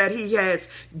things that he has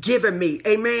given me.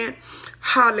 Amen.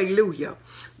 Hallelujah.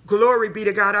 Glory be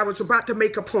to God. I was about to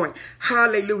make a point.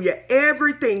 Hallelujah.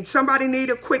 Everything. Somebody need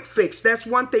a quick fix. That's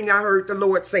one thing I heard the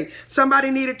Lord say. Somebody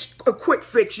need a quick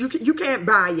fix. You can't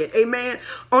buy it. Amen.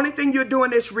 Only thing you're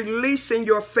doing is releasing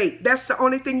your faith. That's the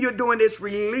only thing you're doing is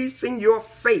releasing your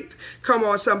faith. Come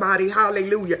on, somebody.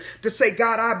 Hallelujah. To say,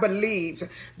 God, I believe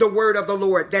the word of the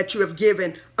Lord that you have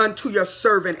given unto your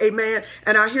servant. Amen.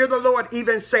 And I hear the Lord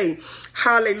even say,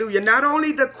 hallelujah, not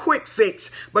only the quick fix,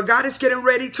 but God is getting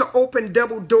ready to open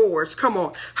double doors. Come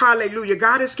on. Hallelujah.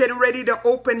 God is getting ready to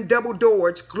open double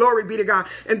doors. Glory be to God.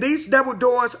 And these double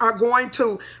doors are going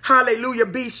to, hallelujah,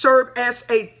 be served as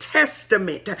a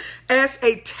testament, as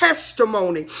a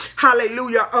testimony,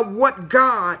 hallelujah, of what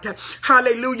God,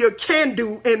 hallelujah, can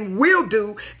do and will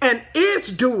do and is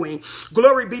doing.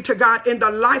 Glory be to God in the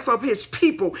life of his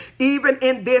people, even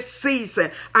in this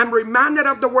season. I'm reminded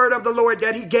of the word of the Lord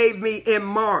that he gave me in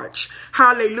March.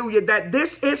 Hallelujah. That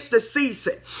this is the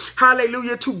season.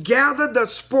 Hallelujah. To gather the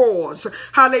spoils.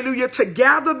 Hallelujah. To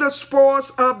gather the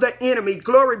spoils of the enemy.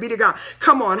 Glory be to God.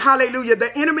 Come on. Hallelujah.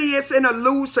 The enemy is in a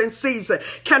losing season.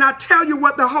 Can I tell you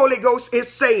what the Holy Ghost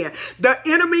is saying? The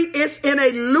enemy is in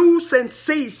a losing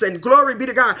season. Glory be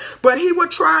to God. But he will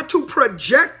try to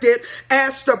project it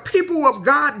as the people of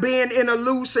God being in a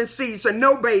losing season.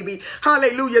 No, baby.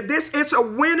 Hallelujah. This is a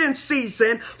winning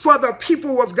season for the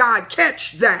people of God.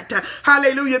 Catch that.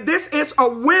 Hallelujah. This is a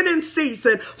winning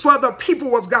season for the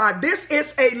people of God. This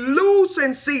is a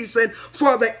losing season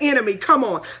for the enemy. Come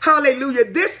on. Hallelujah.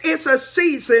 This is a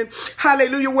season,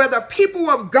 hallelujah, where the people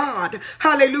of God,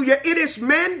 hallelujah, it is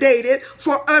mandated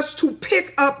for us to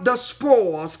pick up the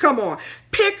spoils. Come on.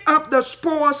 Pick up the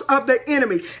spoils of the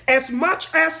enemy. As much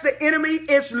as the enemy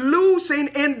is losing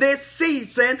in this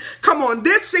season, come on,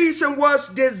 this season was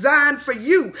designed for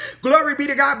you. Glory be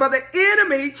to God. But the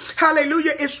enemy,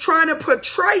 hallelujah, is trying to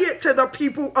portray it to the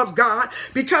people of God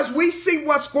because we see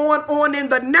what's going on in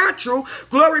the natural.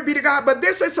 Glory be to God. But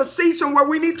this is a season where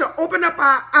we need to open up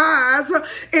our eyes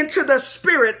into the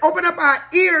spirit, open up our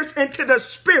ears into the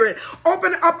spirit,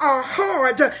 open up our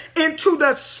heart into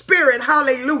the spirit.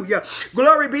 Hallelujah.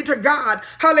 Glory be to God.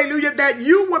 Hallelujah. That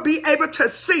you will be able to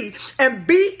see and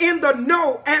be in the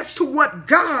know as to what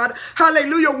God,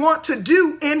 hallelujah, want to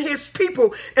do in his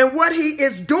people and what he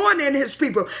is doing in his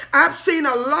people. I've seen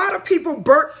a lot of people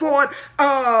birth forth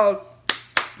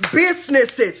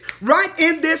businesses right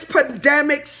in this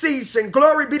pandemic season.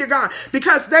 Glory be to God.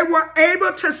 Because they were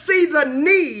able to see the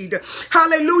need,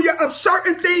 hallelujah, of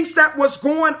certain things that was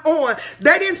going on.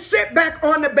 They didn't sit back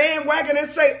on the bandwagon and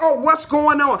say, oh, what's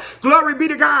going on? Glory be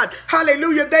to God.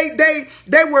 Hallelujah.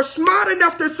 They were smart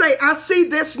enough to say, I see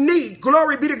this need.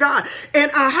 Glory be to God.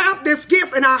 And I have this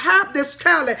gift and I have this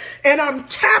talent and I'm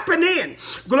tapping in.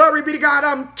 Glory be to God.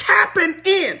 I'm tapping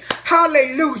in.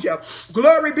 Hallelujah.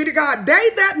 Glory be to God. They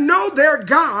that know their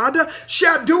God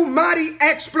shall do mighty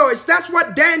exploits. That's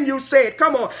what Daniel said.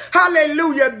 Come on.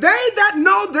 Hallelujah. They that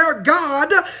know their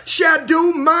God shall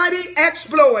do mighty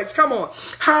exploits. Come on.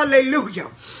 Hallelujah.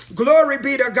 Glory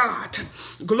be to God.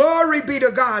 Glory be to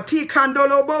God.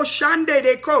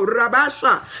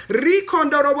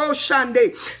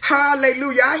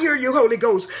 Hallelujah. I hear you, Holy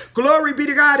Ghost. Glory be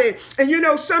to God. And you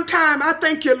know, sometime I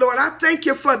thank you, Lord. I thank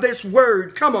you for this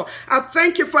word. Come on. I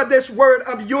thank you for this word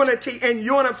of unity and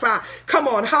unify. Come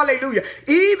on. Hallelujah.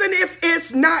 Even if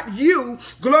it's not you,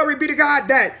 glory be to God,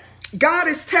 that God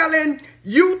is telling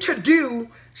you to do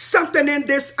something in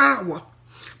this hour.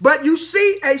 But you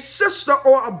see a sister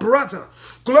or a brother,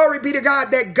 glory be to God,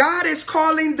 that God is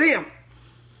calling them,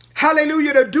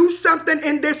 hallelujah, to do something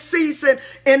in this season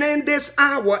and in this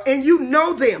hour. And you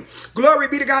know them. Glory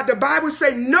be to God. The Bible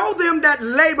says, know them that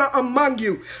labor among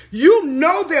you. You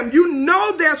know them. You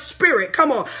know their spirit.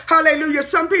 Come on. Hallelujah.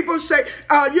 Some people say,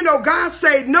 God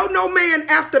say, no man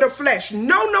after the flesh.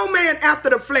 No man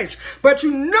after the flesh. But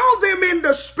you know them in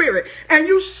the spirit. And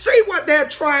you see what they're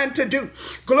trying to do.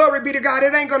 Glory be to God.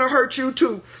 It ain't going to hurt you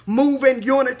to move in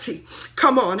unity.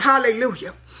 Come on.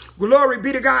 Hallelujah. Glory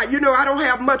be to God. You know, I don't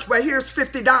have much, but here's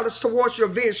 $50 towards your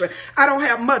vision. I don't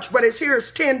have much, but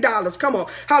here's $10. Come on.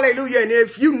 Hallelujah. And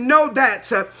if you know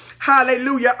that's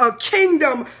hallelujah, a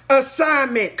kingdom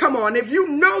assignment. Come on. If you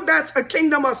know that's a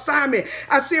kingdom assignment.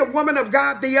 I see a woman of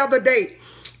God the other day.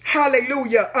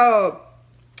 Hallelujah.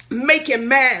 Making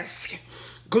masks.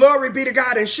 Glory be to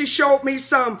God. And she showed me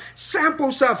some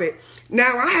samples of it.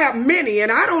 Now, I have many,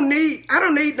 and I don't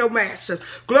need no masks.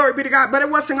 Glory be to God. But it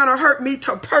wasn't going to hurt me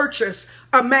to purchase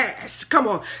a mask. Come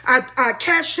on. I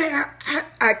cash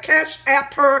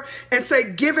app her and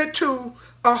say, give it to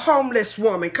a homeless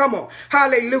woman. Come on.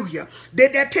 Hallelujah.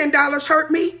 Did that $10 hurt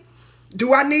me?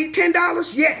 Do I need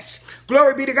 $10? Yes.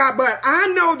 Glory be to God. But I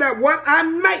know that what I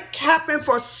make happen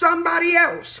for somebody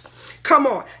else, come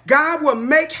on, God will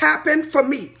make happen for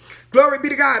me. Glory be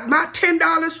to God. My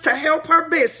 $10 to help her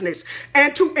business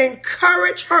and to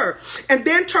encourage her, and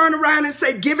then turn around and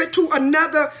say, give it to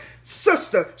another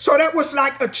sister. So that was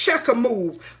like a checker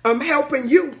move. I'm helping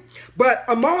you, but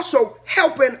I'm also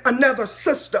helping another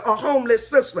sister, a homeless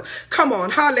sister. Come on.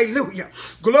 Hallelujah.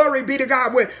 Glory be to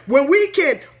God. When we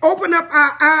can open up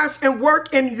our eyes and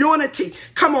work in unity,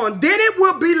 come on, then it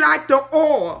will be like the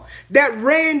oil that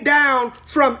ran down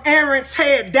from Aaron's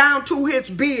head, down to his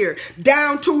beard,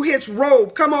 down to his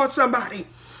robe. Come on, somebody.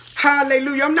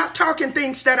 Hallelujah. I'm not talking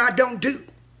things that I don't do.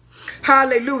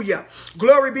 Hallelujah.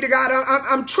 Glory be to God.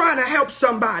 I'm trying to help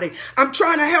somebody. I'm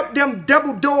trying to help them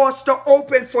double doors to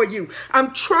open for you.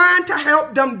 I'm trying to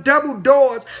help them double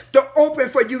doors to open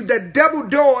for you. The double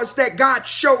doors that God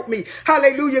showed me.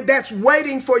 Hallelujah. That's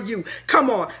waiting for you. Come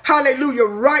on. Hallelujah.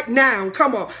 Right now.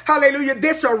 Come on. Hallelujah.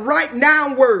 This is a right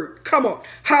now word. Come on.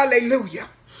 Hallelujah.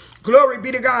 Glory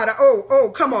be to God.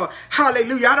 Oh, come on.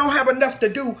 Hallelujah. I don't have enough to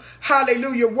do,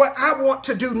 hallelujah, what I want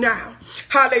to do now.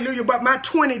 Hallelujah. But my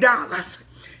 $20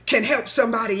 can help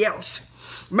somebody else.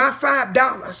 My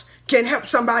 $5 can help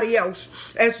somebody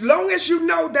else. As long as you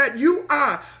know that you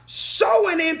are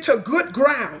sowing into good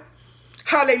ground,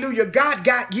 hallelujah, God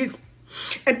got you.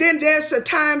 And then there's a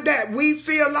time that we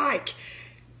feel like,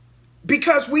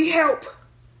 because we help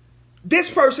this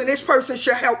person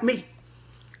should help me.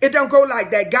 It don't go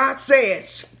like that. God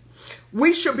says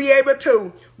we should be able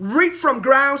to reap from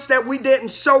grounds that we didn't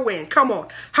sow in. Come on.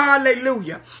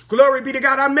 Hallelujah. Glory be to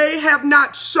God. I may have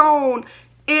not sown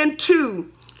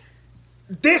into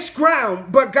this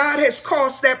ground, but God has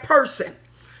caused that person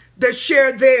to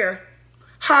share their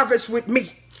harvest with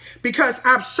me, because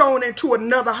I've sown into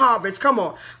another harvest. Come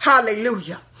on.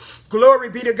 Hallelujah. Glory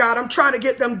be to God. I'm trying to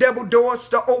get them double doors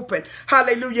to open.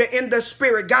 Hallelujah. In the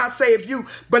spirit. God say, if you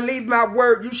believe my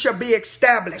word, you shall be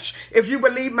established. If you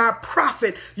believe my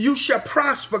prophet, you shall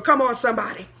prosper. Come on,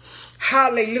 somebody.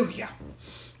 Hallelujah.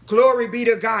 Glory be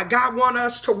to God. God wants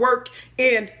us to work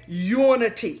in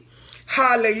unity.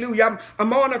 Hallelujah.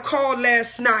 I'm on a call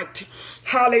last night.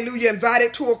 Hallelujah.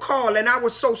 Invited to a call, and I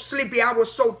was so sleepy. I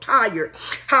was so tired.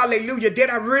 Hallelujah. Did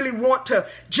I really want to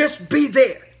just be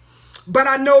there? But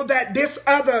I know that this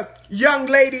other young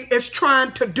lady is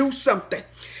trying to do something.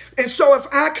 And so if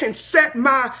I can set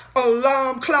my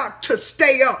alarm clock to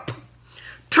stay up,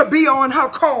 to be on her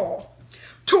call,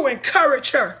 to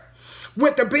encourage her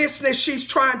with the business she's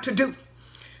trying to do.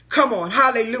 Come on,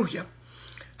 hallelujah.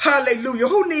 Hallelujah.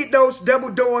 Who need those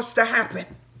double doors to happen,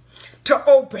 to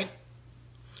open?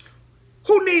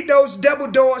 Who need those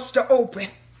double doors to open?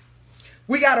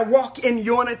 We got to walk in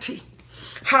unity.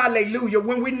 Hallelujah.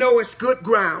 When we know it's good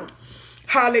ground.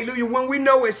 Hallelujah. When we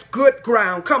know it's good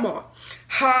ground. Come on.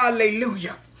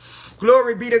 Hallelujah.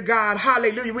 Glory be to God.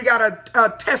 Hallelujah. We got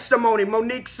a testimony.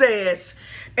 Monique says,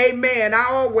 amen. I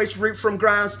always reap from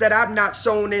grounds that I've not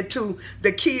sown into.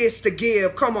 The key is to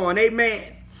give. Come on.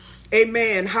 Amen.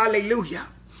 Amen. Hallelujah.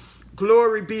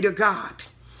 Glory be to God.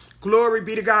 Glory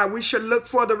be to God. We should look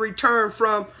for the return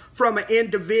from an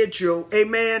individual.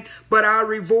 Amen. But our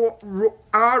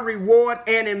reward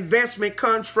and investment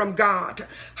comes from God.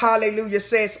 Hallelujah,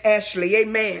 says Ashley.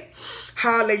 Amen.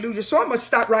 Hallelujah. So I'm going to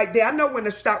stop right there. I know when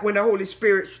to stop when the Holy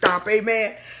Spirit stop.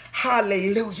 Amen.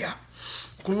 Hallelujah.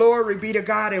 Glory be to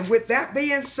God. And with that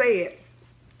being said,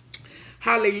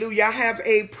 hallelujah, I have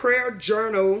a prayer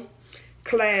journal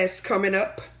class coming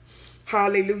up.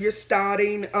 Hallelujah.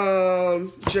 Starting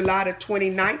July the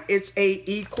 29th. It's a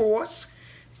e-course.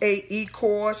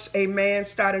 Amen.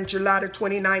 Starting July the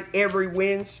 29th every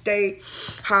Wednesday.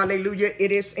 Hallelujah.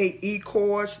 It is a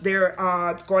e-course. There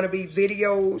are going to be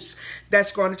videos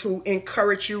that's going to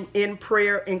encourage you in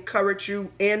prayer, encourage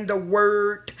you in the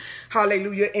word.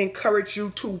 Hallelujah. Encourage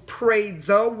you to pray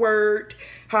the word.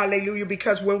 Hallelujah.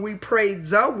 Because when we pray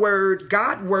the word,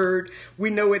 God's word, we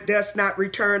know it does not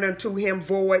return unto him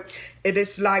void. It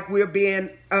is like we're being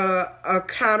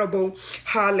accountable,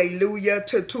 hallelujah,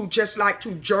 to just like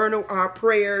to journal our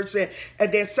prayers. And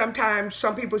then sometimes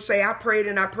some people say, I prayed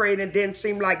and it didn't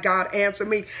seem like God answered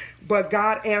me. But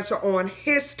God answered on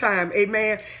his time,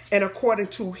 amen, and according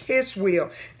to his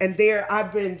will. And there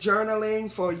I've been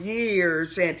journaling for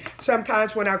years. And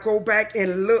sometimes when I go back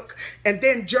and look, and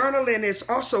then journaling is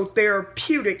also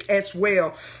therapeutic as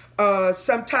well.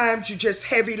 Sometimes you're just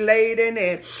heavy laden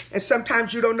and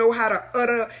sometimes you don't know how to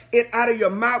utter it out of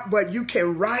your mouth, but you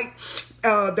can write.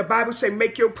 The Bible says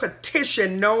make your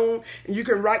petition known, and you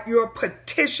can write your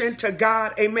petition to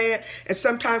God. Amen. And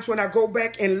sometimes when I go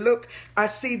back and look, I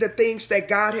see the things that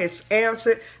God has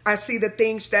answered. I see the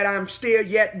things that I'm still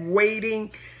yet waiting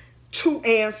to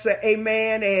answer.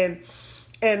 Amen.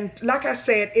 And like I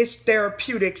said, it's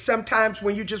therapeutic. Sometimes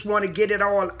when you just want to get it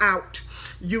all out,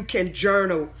 you can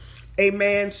journal.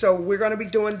 Amen. So we're going to be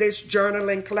doing this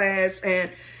journaling class, and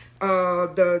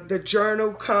the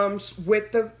journal comes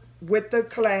with the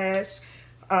class.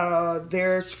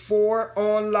 There's 4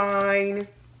 online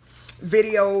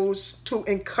videos to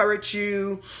encourage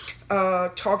you,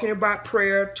 talking about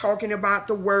prayer, talking about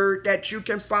the word that you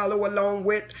can follow along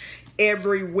with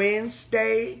every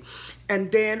Wednesday.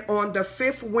 And then on the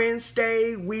 5th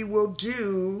Wednesday, we will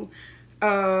do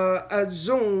a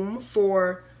Zoom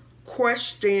for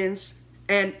questions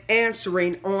and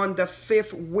answering on the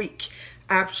 5th week.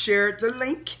 I've shared the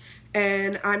link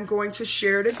and I'm going to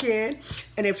share it again.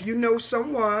 And if you know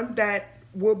someone that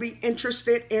will be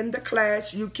interested in the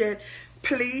class, you can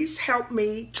please help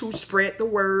me to spread the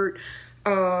word.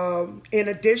 In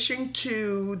addition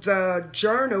to the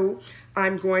journal,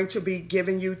 I'm going to be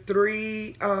giving you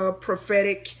 3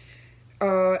 prophetic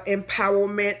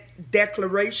empowerment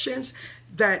declarations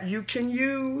that you can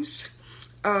use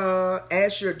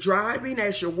as you're driving,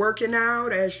 as you're working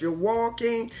out, as you're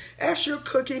walking, as you're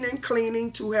cooking and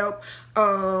cleaning, to help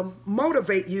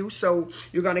motivate you. So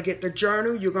you're going to get the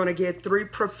journal. You're going to get 3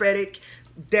 prophetic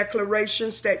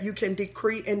declarations that you can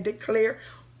decree and declare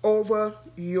over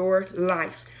your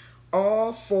life,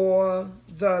 all for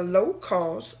the low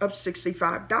cost of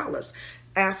 $65.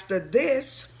 After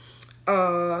this,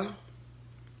 I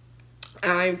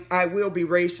will be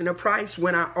raising the price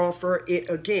when I offer it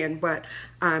again, but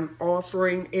I'm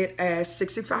offering it as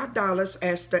 $65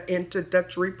 as the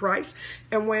introductory price.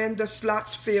 And when the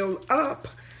slots fill up,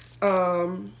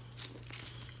 then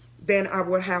I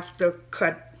would have to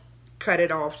cut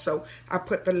it off. So I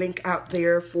put the link out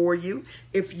there for you.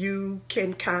 If you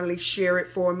can kindly share it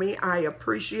for me, I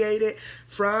appreciate it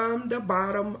from the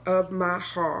bottom of my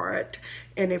heart.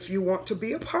 And if you want to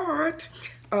be a part,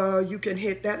 you can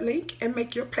hit that link and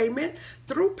make your payment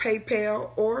through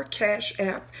PayPal or Cash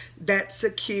App. That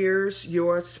secures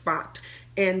your spot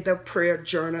in the prayer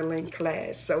journaling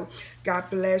class. So God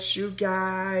bless you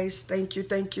guys. Thank you,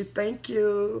 thank you, thank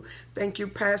you. Thank you,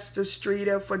 Pastor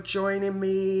Streeter, for joining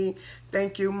me.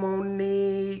 Thank you,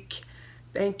 Monique.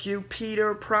 Thank you,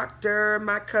 Peter Proctor,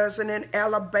 my cousin in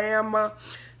Alabama.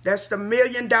 That's the $1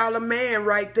 million man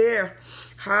right there.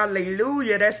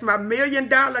 Hallelujah. That's my $1 million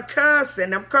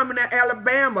cousin. I'm coming to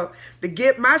Alabama to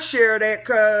get my share of that,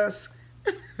 cuz.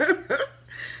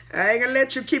 I ain't gonna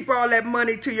let you keep all that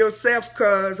money to yourself,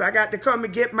 cuz. I got to come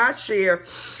and get my share.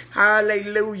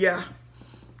 Hallelujah.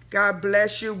 God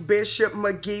bless you, Bishop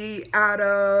McGee out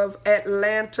of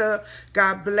Atlanta.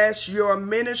 God bless your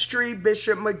ministry,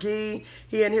 Bishop McGee.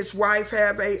 He and his wife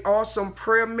have an awesome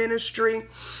prayer ministry.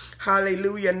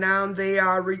 Hallelujah. Now they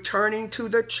are returning to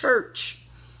the church.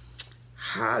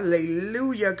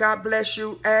 Hallelujah. God bless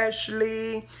you,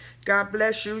 Ashley. God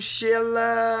bless you,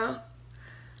 Sheila.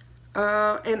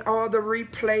 And all the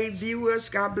replay viewers.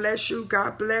 God bless you.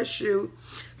 God bless you.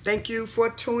 Thank you for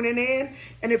tuning in.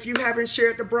 And if you haven't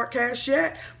shared the broadcast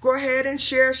yet, go ahead and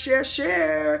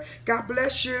share. God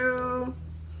bless you.